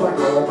drove like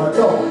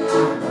overdone.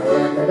 And I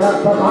ended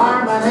up a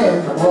barman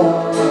in the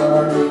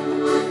morning.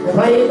 I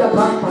played the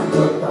pump and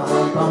took the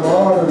hump and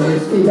wore the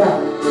whiskey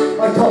down.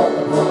 I taught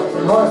the boys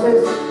and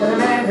horses to the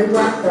men who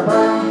drank the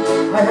brown.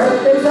 I heard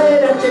them say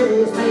that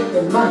Jimmy's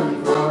making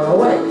money far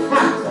away.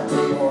 And some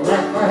people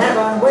left for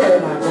heaven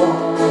with a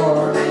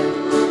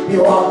warning. He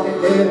walked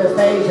into the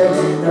station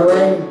in the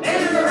rain.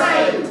 In the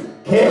rain.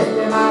 Kissed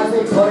him as we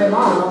put him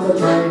on the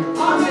train.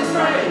 On the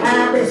train.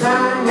 And we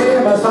sang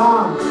him a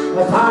song,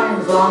 the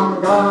time's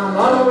long gone.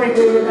 Oh, we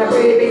knew that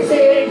we'd be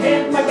seeing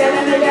him again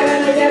and again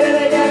and again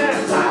and again.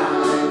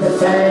 To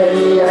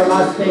say I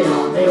must be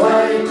on my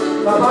way.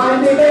 So buy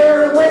me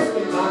beer and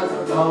whiskey, cause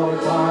I'm going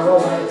far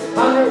away.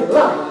 I'd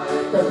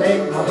like to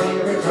think I'll be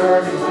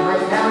returning when I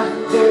can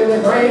to the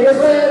greatest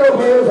little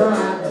hills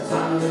around the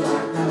Sally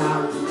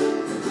Magdalene.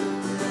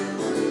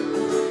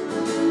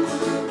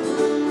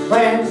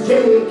 When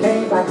Jimmy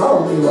came back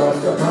home, he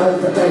was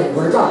surprised that they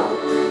were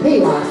gone.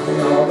 He asked me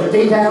all the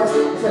details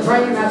of the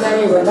train that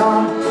they went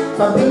on.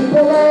 Some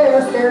people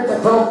there scared to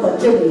croak, but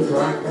Jimmy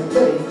drank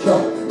until he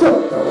choked.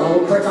 Took the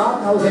road for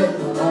God knows in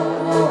the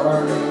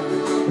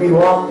morning. We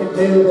walked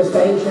into the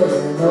station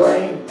in the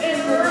rain. In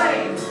the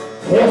rain.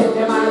 Kissed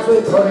him as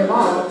we put him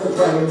on the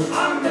train.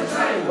 On the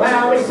train.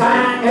 Well, we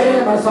sang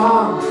him a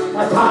song,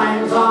 a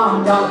time's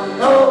long gone.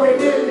 Oh, we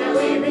knew that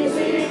we'd be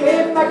seeing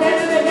him again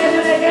and again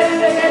and again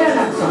and again. And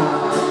I'm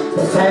sad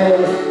to say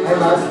I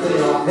must be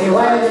on my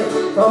way.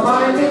 So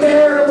buy me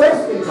beer and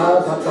whiskey,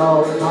 cause I'm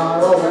going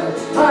far away.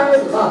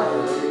 I'd like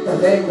to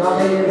think I'll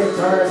be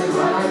returning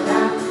when I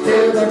can to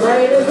the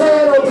greatest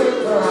little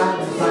blues around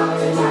the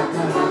Sally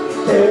Magdalene.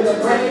 To the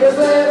greatest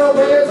little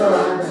blues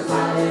around the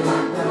Sally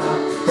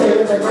Magdalene. To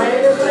the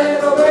greatest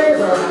little blues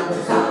around the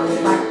Sally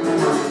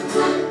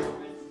Magdalene.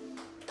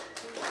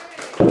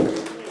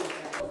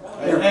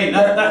 Hey,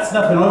 that's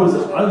nothing. I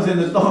was in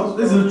the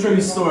doctor. This is a true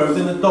story. I was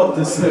in the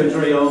doctor's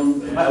surgery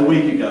about a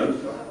week ago,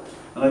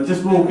 and I was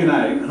just walking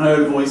out and I heard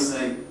a voice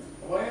saying,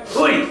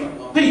 "Oi,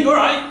 Pete, all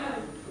right?"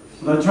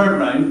 And I turned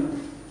around,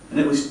 and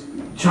it was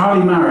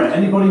Charlie Marriott.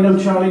 Anybody know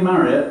Charlie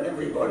Marriott?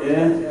 Everybody.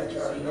 Yeah.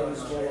 Charlie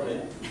knows.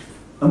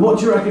 And what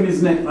do you reckon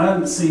his next? I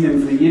haven't seen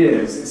him for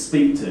years to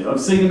speak to. I've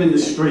seen him in the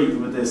street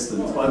from a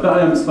distance, but I bet I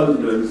haven't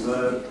spoken to him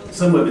for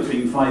somewhere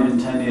between 5 and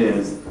 10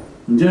 years.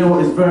 And do you know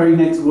what his very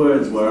next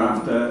words were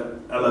after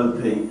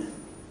LOP?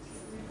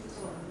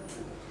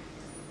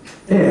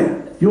 Yeah,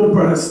 your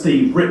brother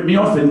Steve ripped me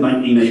off in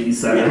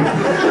 1987.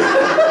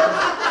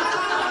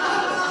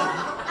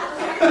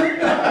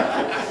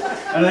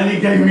 And then he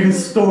gave me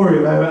this story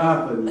of how it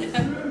happened.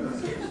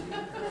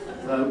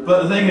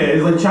 But the thing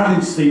is, I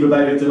challenged Steve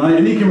about it tonight,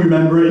 and he can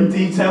remember it in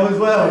detail as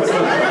well. So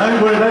I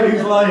don't worry about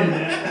who's lying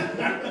there.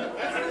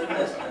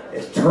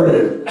 It's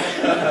true.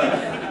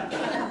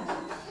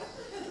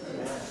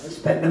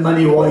 Spent the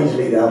money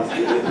wisely though.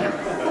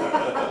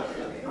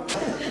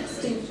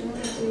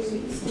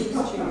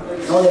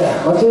 Oh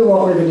yeah, I'll tell you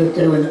what we're going to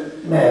do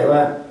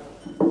now.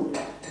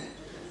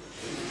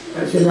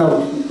 As you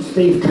know,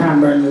 Steve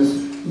Cameron, as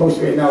most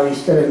of you know,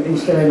 he's still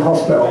in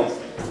hospital.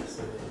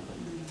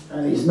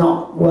 And he's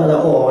not well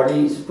at all, and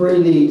he's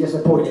really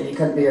disappointed he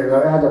couldn't be here.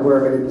 I had a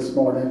word with him this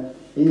morning.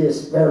 He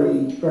is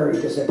very, very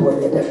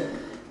disappointed that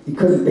he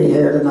couldn't be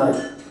here tonight.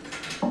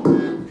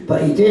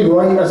 But he did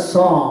write a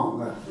song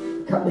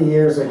a couple of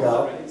years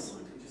ago,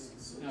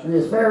 and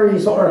it's very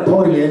sort of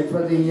poignant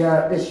for the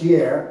this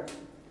year,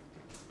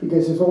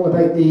 because it's all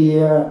about the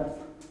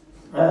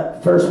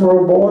First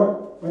World War,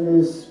 when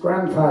his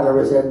grandfather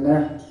was in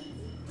there.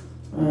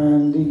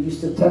 And he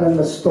used to tell him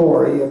a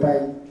story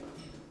about,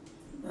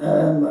 I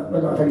don't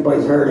know if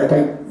anybody's heard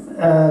about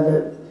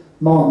the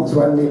Mons,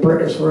 when the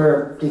British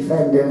were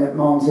defending at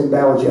Mons in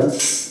Belgium,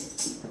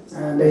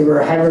 and they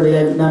were heavily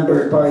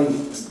outnumbered by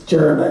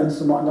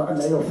Germans and whatnot,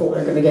 and they all thought they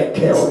were going to get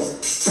killed.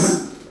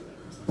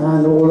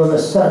 And all of a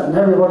sudden,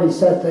 everybody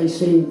said they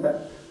seen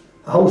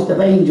a host of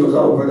angels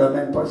over them,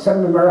 and for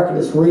some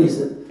miraculous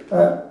reason,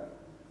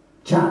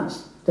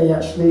 chance, they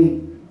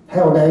actually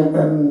held out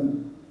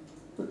and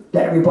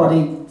let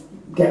everybody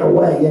get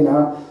away, you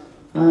know.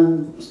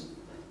 And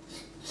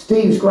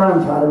Steve's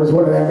grandfather was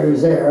one of them who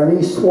was there, and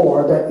he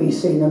swore that he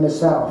seen them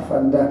himself,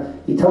 and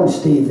he told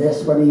Steve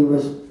this when he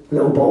was a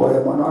little boy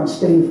and whatnot, and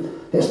Steve,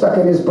 it stuck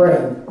in his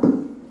brain,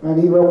 and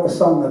he wrote a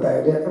song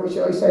about it, which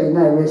I say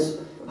now is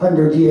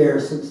 100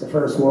 years since the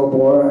First World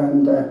War,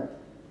 and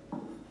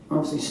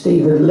obviously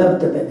Steve would love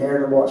to have been here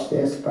to watch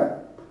this,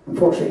 but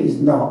unfortunately he's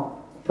not.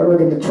 But we're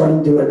going to try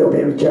and do a little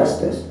bit of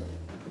justice.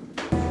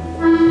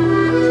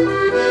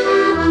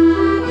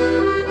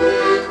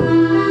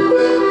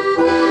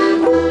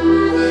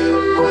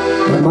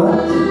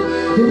 But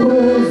it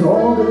was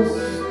August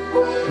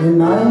in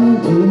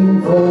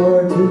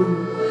 1940.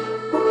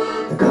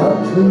 The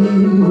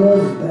country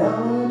was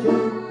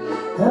Belgium,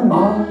 and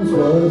MYNZ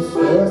was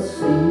the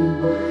sea.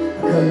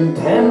 A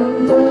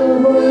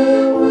contemptible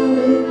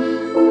army,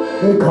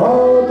 they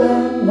called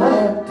them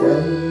that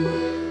day,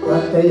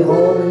 but they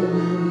hauled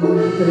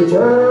the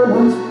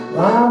Germans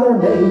while their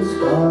mates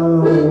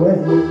got away.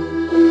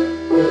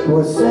 It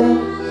was said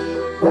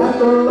that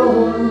the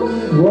Lord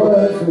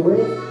was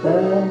with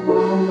them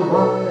on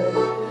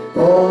high,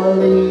 for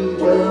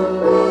legion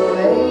of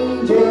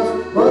angels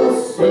was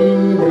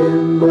seen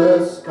in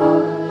the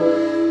sky.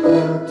 The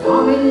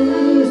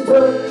Tommies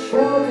took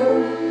shelter,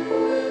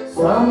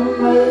 some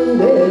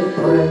made it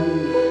pray,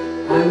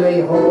 and they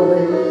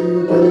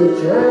hauled the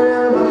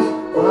Germans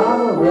while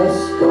the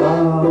rest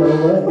got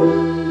away.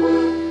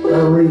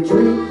 The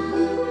retreat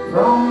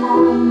from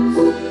MYNZ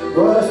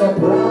was a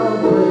proud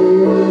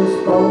British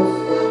boast,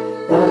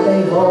 that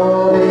they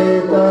hauled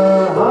the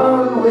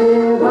Hun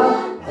with a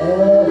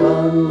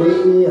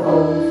heavenly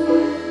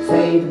host.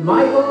 St.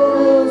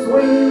 Michael's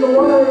winged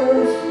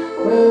warriors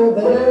were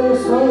there,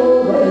 so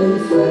they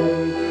say,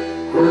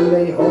 and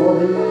they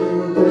hauled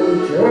the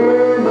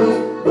Germans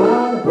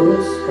while the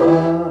Brits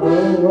got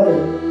away.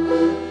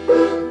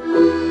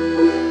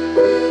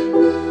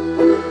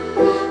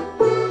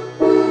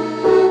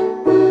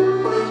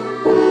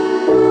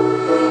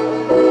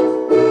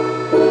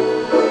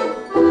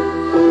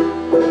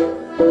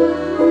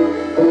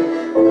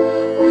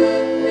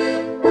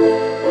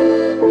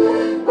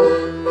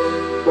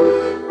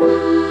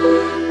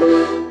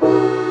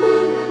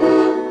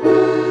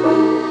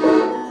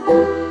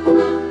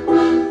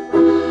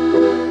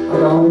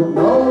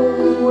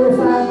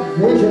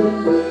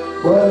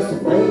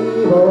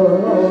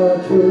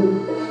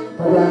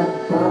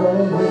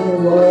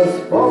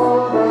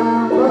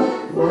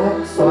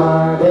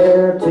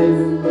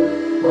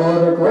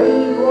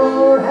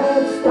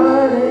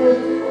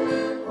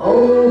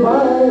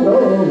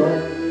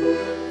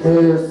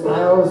 There's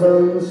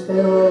thousands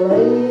still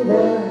lay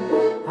there,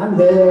 and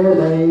there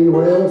they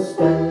will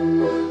stay.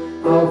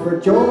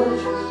 Alfred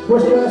George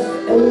was just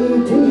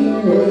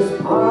 18,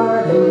 his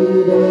party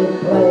did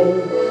play.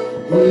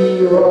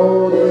 He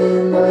rode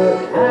in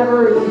the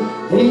cavalry,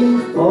 he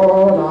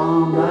fought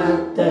on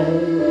that day.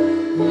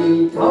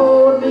 He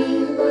told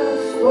me that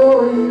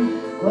story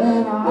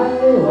when I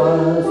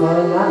was a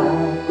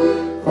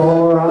lad,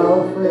 for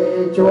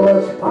Alfred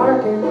George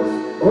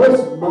Parkins was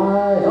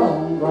my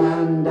own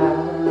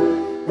granddad.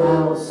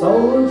 Now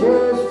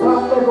soldiers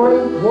from the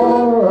Great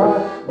War are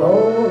no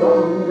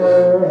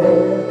longer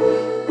here,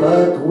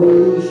 but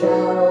we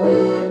shall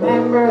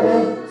remember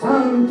them,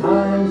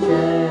 sometimes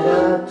shed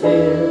a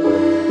tear.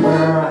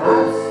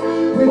 Perhaps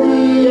with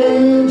the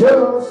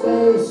angels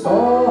they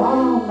saw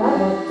on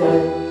that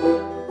day,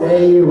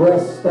 they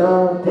rest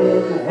up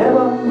in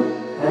heaven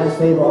as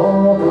they've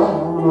all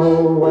gone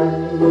away.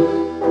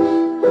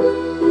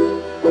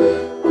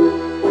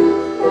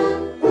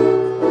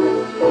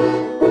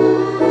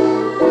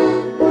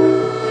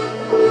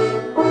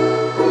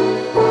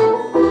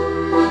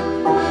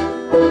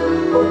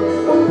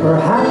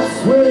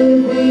 Perhaps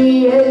with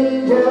the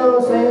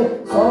angels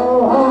they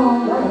saw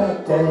on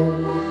that day,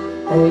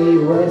 they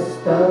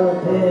rest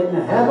up in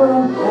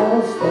heaven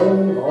as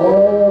they've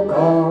all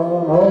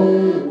gone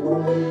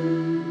away.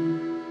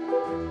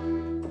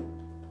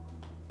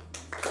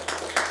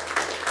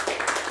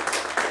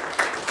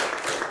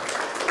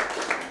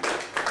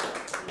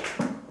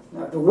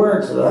 Now the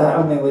words of that, I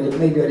mean,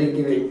 maybe I didn't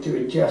give it to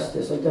it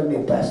justice, I've done my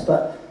best,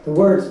 but the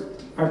words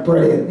are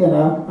brilliant, you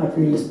know, if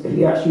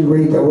you actually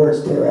read the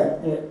words to it,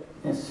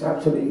 it's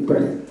absolutely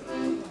brilliant.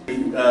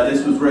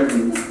 This was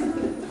written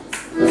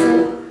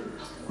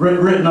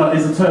out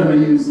is a term I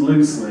use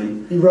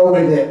loosely. He wrote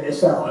it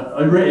himself.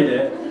 I wrote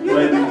it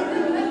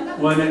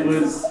when it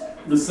was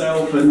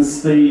myself and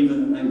Steve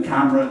and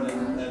Cameron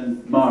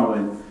and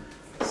Marwin.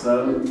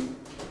 So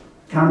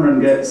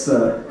Cameron gets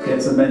a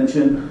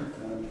mention.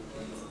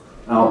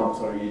 Oh,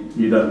 sorry,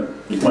 you don't.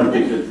 It might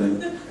be a good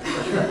thing.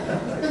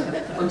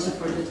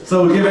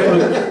 So we'll give it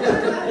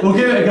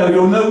a go.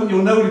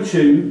 You'll know the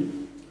tune.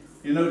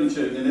 You know the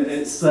tune, and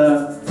it's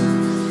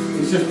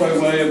just by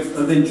way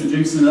of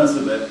introducing us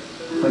a bit.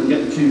 If I can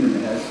get the tune in my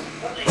head.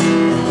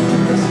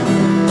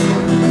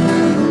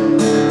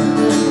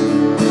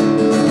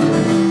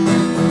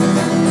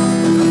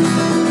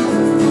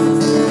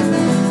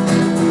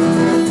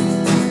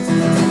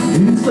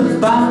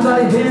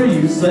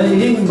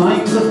 saying,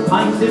 mine's a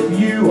pint if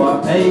you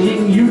are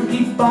paying. You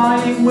keep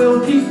buying,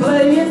 we'll keep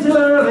playing till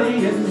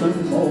early in the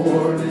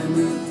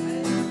morning.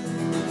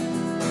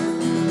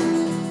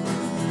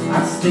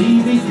 And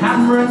Stevie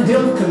Cameron,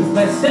 he'll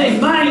confess, hey,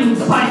 mine's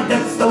a pint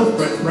at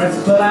Stowford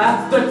Press, but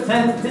after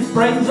 10 his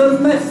brain's a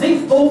mess,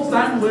 he falls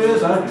down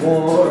without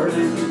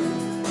warning.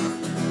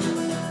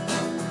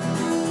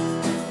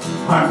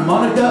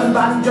 Harmonica and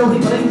banjo he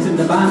plays in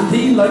the band,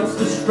 he likes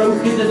to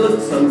stroke it, it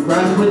looks so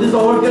grand, with his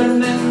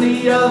organ in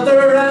the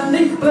other hand,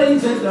 he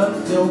plays it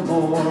until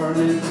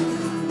morning.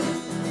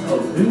 Oh,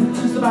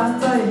 who's the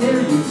band I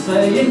hear you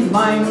saying?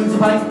 Mine's a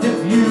pint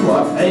if you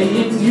are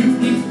paying. You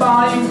keep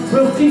buying,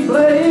 we'll keep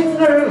playing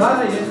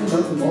early in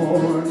the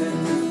morning.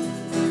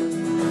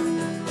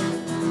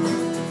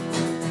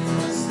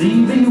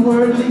 Stevie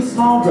Wordley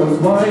small grows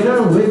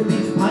wider with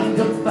each pint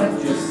of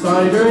Thatcher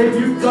cider. If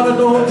you've got a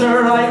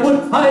daughter, I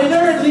would hide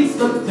her at least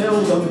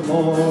until the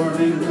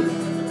morning.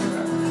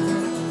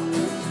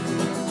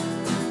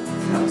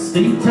 Now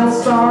Steve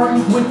tells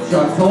stories which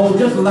are told,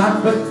 just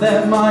laugh at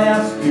them, I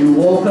ask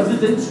you all, cause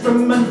his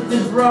instrument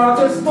is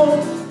rather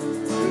small.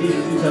 He's a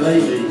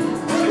ukulele.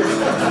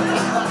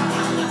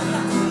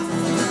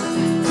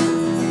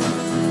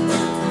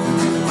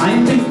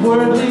 I'm Pete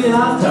Wordley and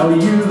I'll tell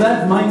you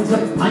that mine's a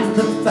pint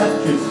of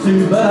Thatcher's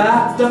too, but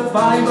after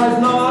 5 I've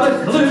not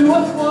a clue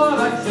of what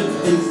I should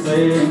be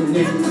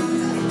singing.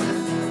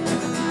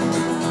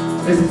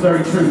 This is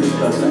very true, this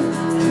doesn't it?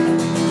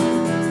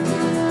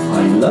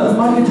 I love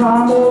my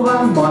guitar more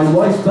than my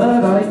wife,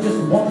 but I just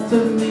want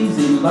an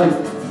easy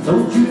life.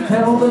 Don't you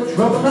tell the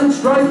trouble and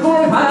strife, for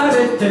I've had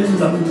it in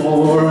the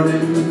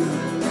morning.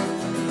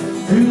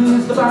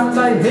 Who's the band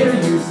I hear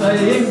you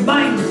saying?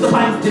 Mine's the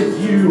pint if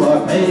you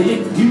are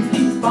paying. You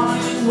keep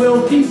buying,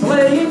 we'll keep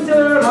playing till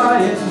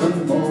early in the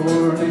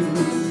morning.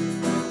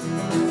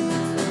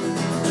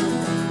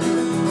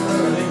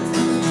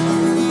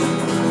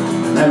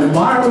 Now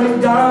Margaret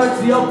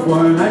guards the up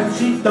one and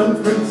she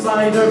don't drink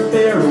cider,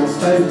 beer or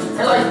stout.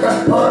 I like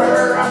to put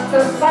her up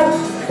the spout,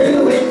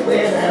 do it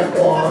without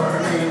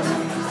warning.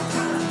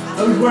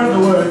 Those weren't the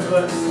words,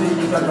 but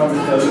Stevie's had probably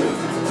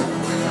those.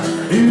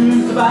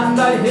 Who's the band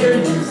I hear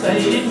you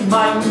saying?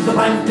 Mine's a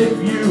pint if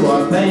you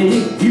are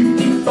paying. You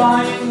keep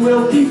buying,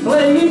 we'll keep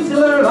playing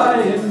till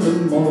early in the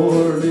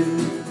morning.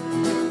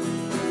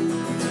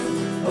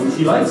 Oh,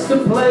 she likes to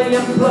play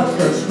and pluck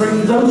her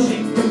strings. Oh,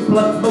 she can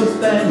pluck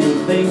most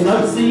anything.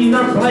 I've seen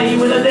her play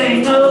with a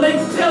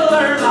ding-a-ling till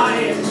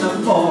early in the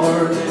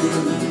morning.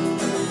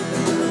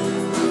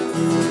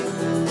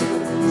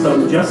 So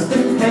just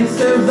in case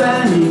there's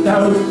any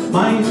doubt,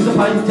 mine's a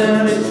pint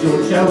and it's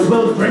your shout.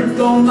 We'll drink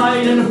all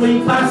night and if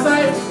we pass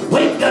out,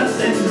 wake us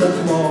in the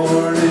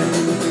morning.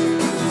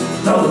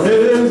 So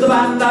who's the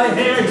band I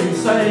hear you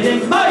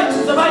saying?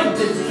 Mine's a pint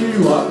if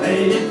you are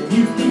paying.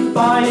 You keep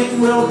buying,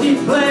 we'll keep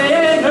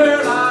playing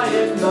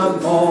early in the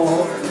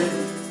morning.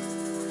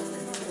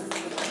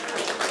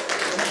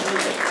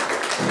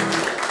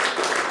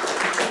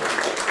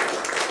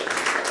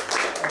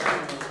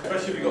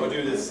 Especially we got to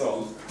do this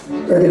song.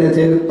 We're going to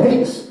do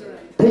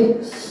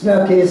Pete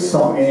snuck his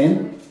song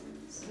in,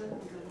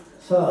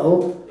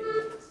 so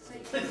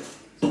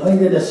I'm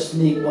going to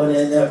sneak one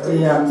in that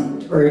we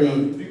haven't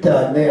really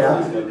done there.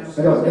 I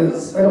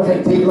don't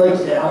think Pete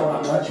likes it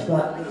that much,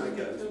 but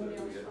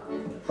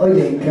I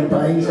didn't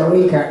complain, so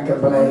he can't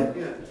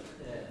complain.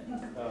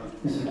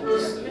 It's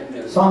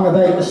a song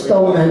about the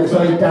stone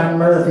outside Dan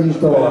Murphy's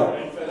door.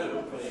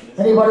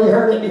 Anybody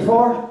heard it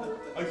before?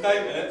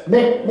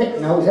 Nick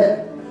knows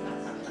it.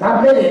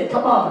 Admit it,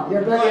 come on,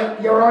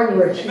 you're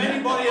Irish. If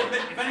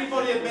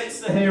anybody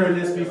admits to hearing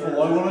this before,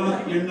 I want to look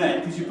at your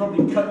neck, because you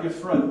probably cut your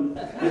throat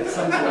at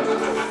some point.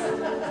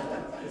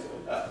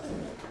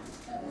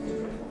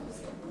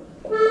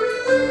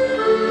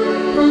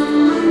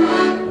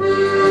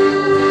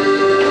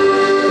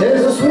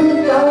 There's a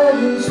sweet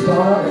garden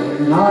spot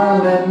in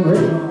our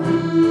memory.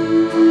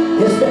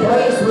 It's the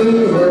place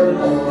we were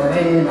born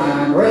in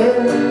and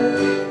reared.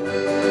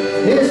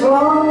 It's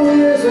long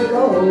years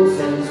ago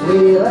since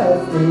we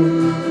left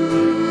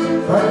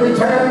it, but we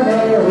turn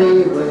there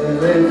we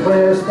will if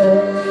we're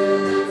spared.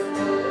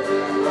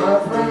 Our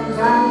friends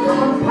and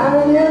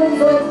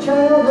companions of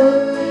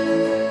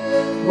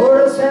childhood were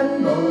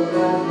assembled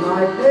that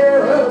night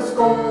there a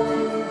score.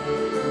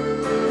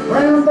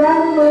 Round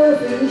Dan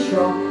Murphy's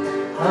shop,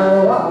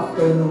 how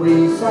often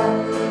we sat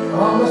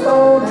on the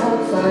stone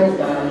outside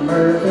Dan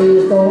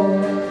Murphy's door.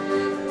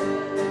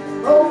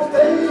 Those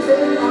days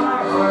in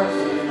our hearts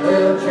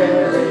we'll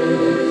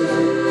cherish,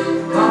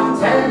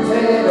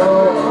 contented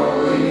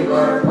although we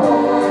were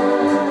poor.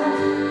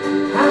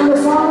 And the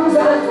songs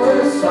that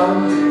were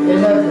sung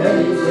in the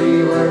days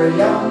we were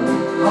young,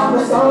 on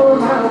the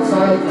stone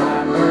outside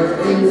Dan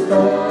Murphy's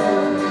door.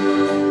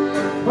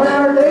 When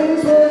our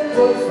days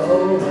was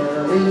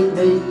over, we'd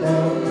meet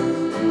them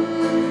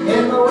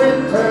in the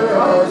winter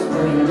or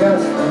spring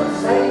just the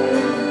same.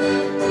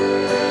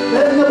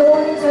 Then the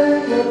boys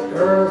and the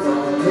girls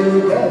all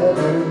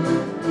together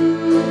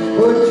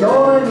would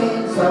join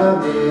in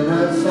some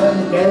innocent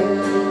game.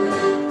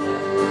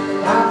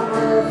 Dan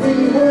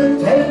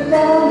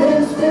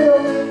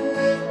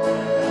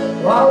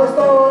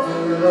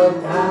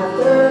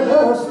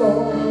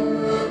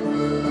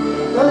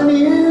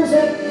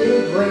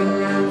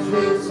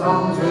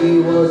songs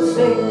we would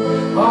sing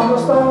on the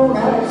stone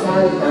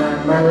outside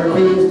Dan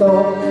Murphy's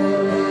door.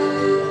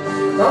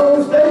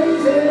 Those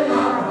days in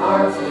our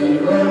hearts we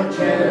will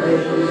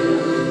cherish,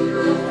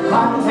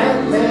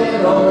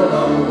 contented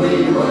although we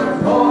were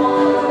poor.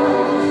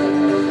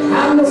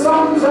 And the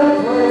songs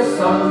that were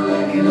sung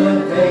in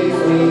the days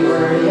we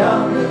were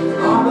young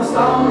on the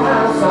stone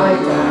outside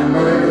Dan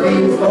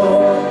Murphy's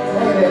door.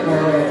 Play it,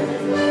 Murray.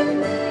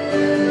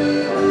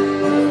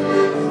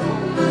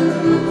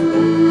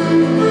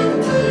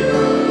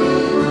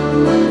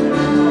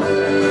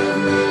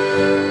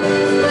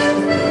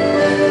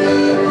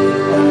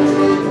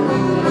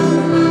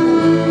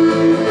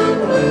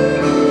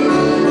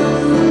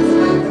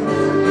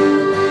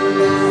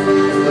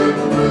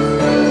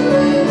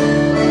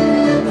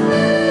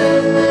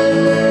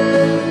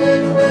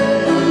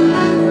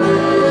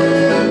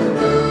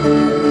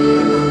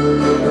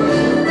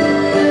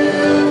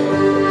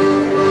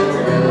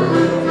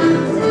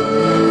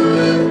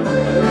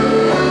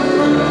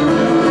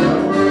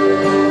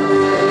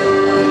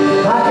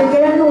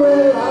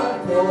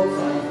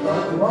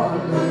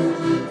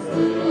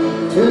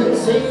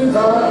 Scenes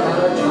of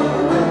our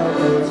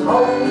childhood's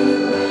home,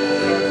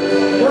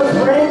 the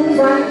friends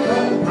and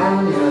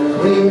companions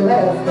we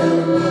left them.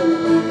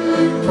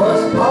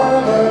 'Twas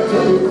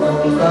poverty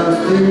caused us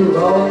to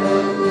roam.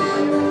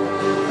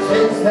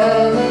 Since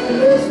then in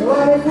this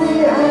life we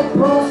had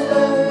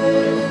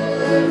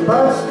prospered,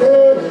 but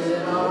still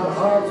in our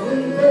hearts we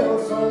feel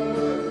so.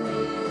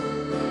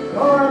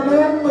 Our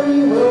memory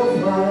will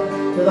fly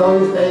to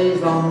those days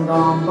long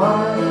gone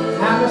by,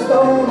 and the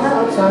stone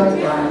outside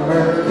Dan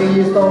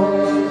Murphy's door.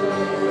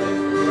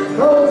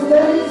 Those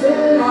days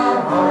in our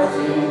hearts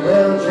we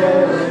will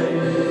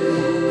cherish,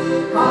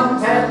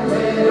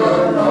 contented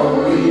although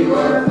we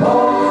were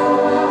poor.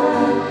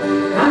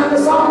 And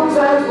the songs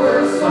that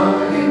were sung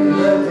in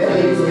the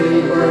days we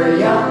were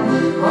young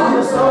on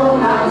the stone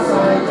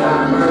outside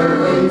Dan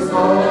Murphy's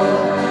door.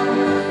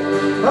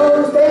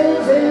 Those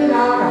days in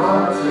our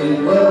hearts we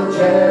will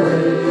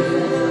cherish,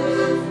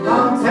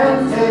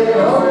 contented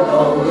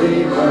although we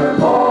were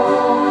poor.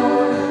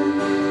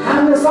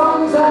 And the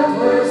songs that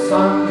were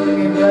sung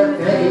in the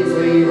days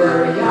we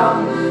were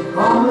young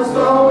on the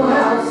stone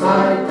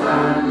outside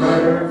Dan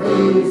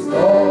Murphy's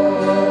door.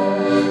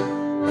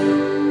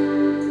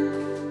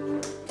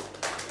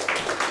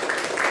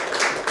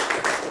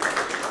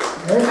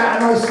 Isn't that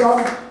a nice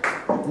song?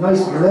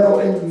 Nice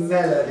lilting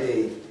melody.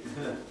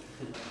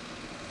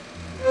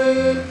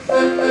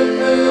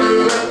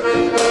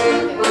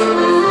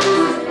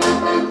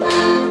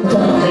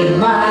 Don't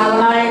mind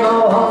when I go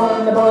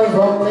home, the boys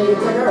won't leave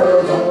the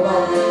girls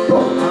alone.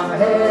 Put my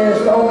hair,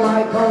 stole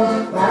my comb,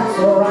 that's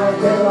alright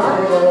till I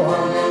go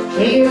home.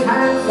 She is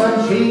handsome,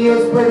 she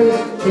is pretty,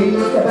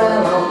 she's the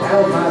belle of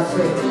Belfast.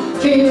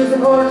 She's the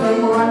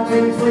courting 1,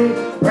 2, 3,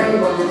 pray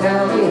won't you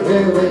tell me who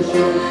is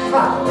she? I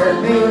heard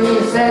Mooney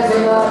says he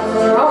loves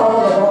her,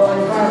 all the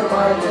boys are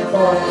fighting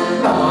for.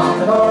 Come on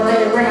the door,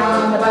 they ring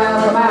on the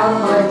bell, about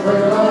my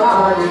true love,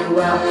 are you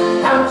well?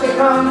 Out she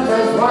comes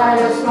as white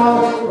as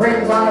snow,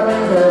 rings on her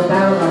fingers,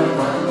 down on her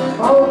tongue.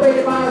 Oh,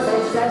 baby mama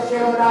says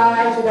she'll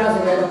die, she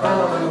doesn't get a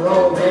fellow in the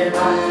road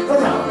midnight. But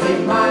don't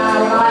be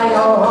mad when I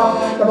go home,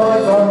 the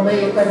boys won't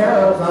leave the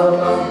girls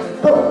alone.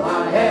 Pull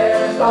my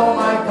hair, stole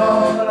my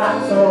comb,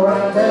 that's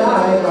alright till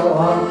I go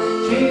home.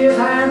 She is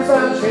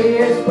handsome, she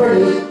is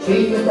pretty,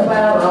 she's the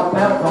belle of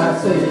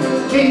Belfast City.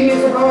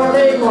 She's the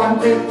courting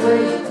 1, 2,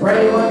 3,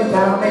 pray won't you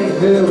tell me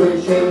who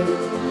is she?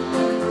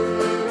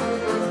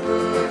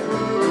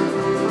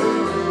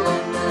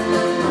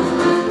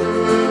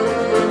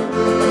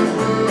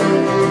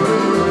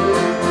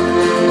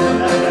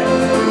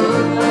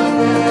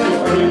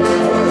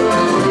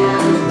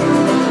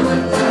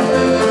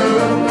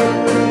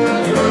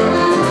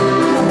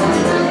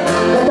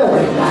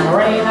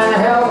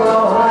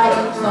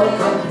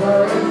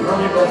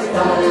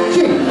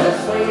 She's as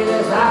sweet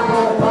as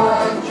apple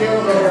pie,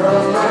 she'll get her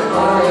right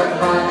by and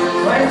by.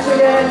 When she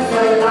gets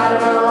the night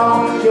of her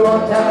own, she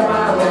won't tell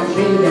about when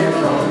she gets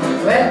home.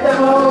 Let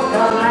them all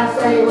come and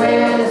say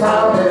where's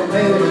Albert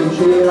Moody,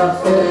 she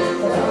loves to.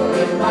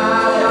 In my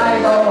when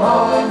I go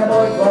home, the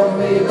boys won't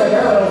leave the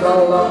girls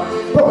alone.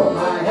 Pull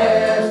my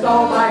hair,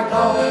 stole my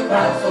comb,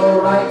 that's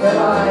alright till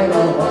I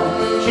go home.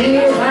 She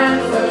is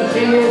handsome,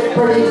 she is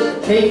pretty,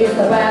 she's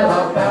the belle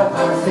of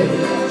Belfast City.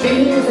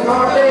 She's the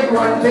courting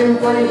 1, 2,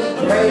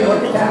 3, pray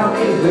won't you tell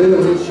me who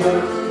is she?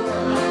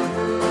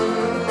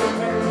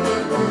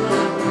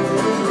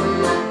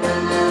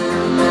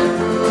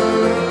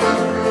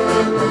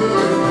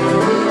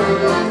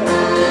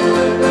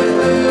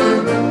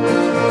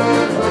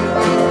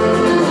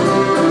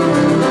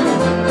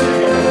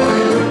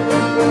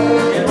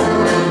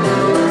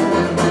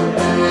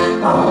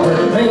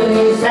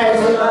 He says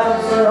he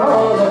loves her,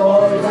 all the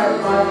boys are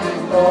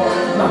fighting for.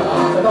 Knock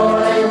on the door,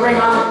 they ring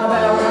on the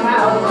bell, and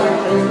out my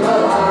true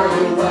love, are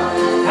you well?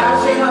 How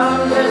she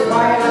comes as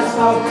white as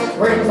snow,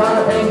 rings on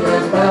her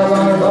fingers, bells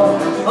on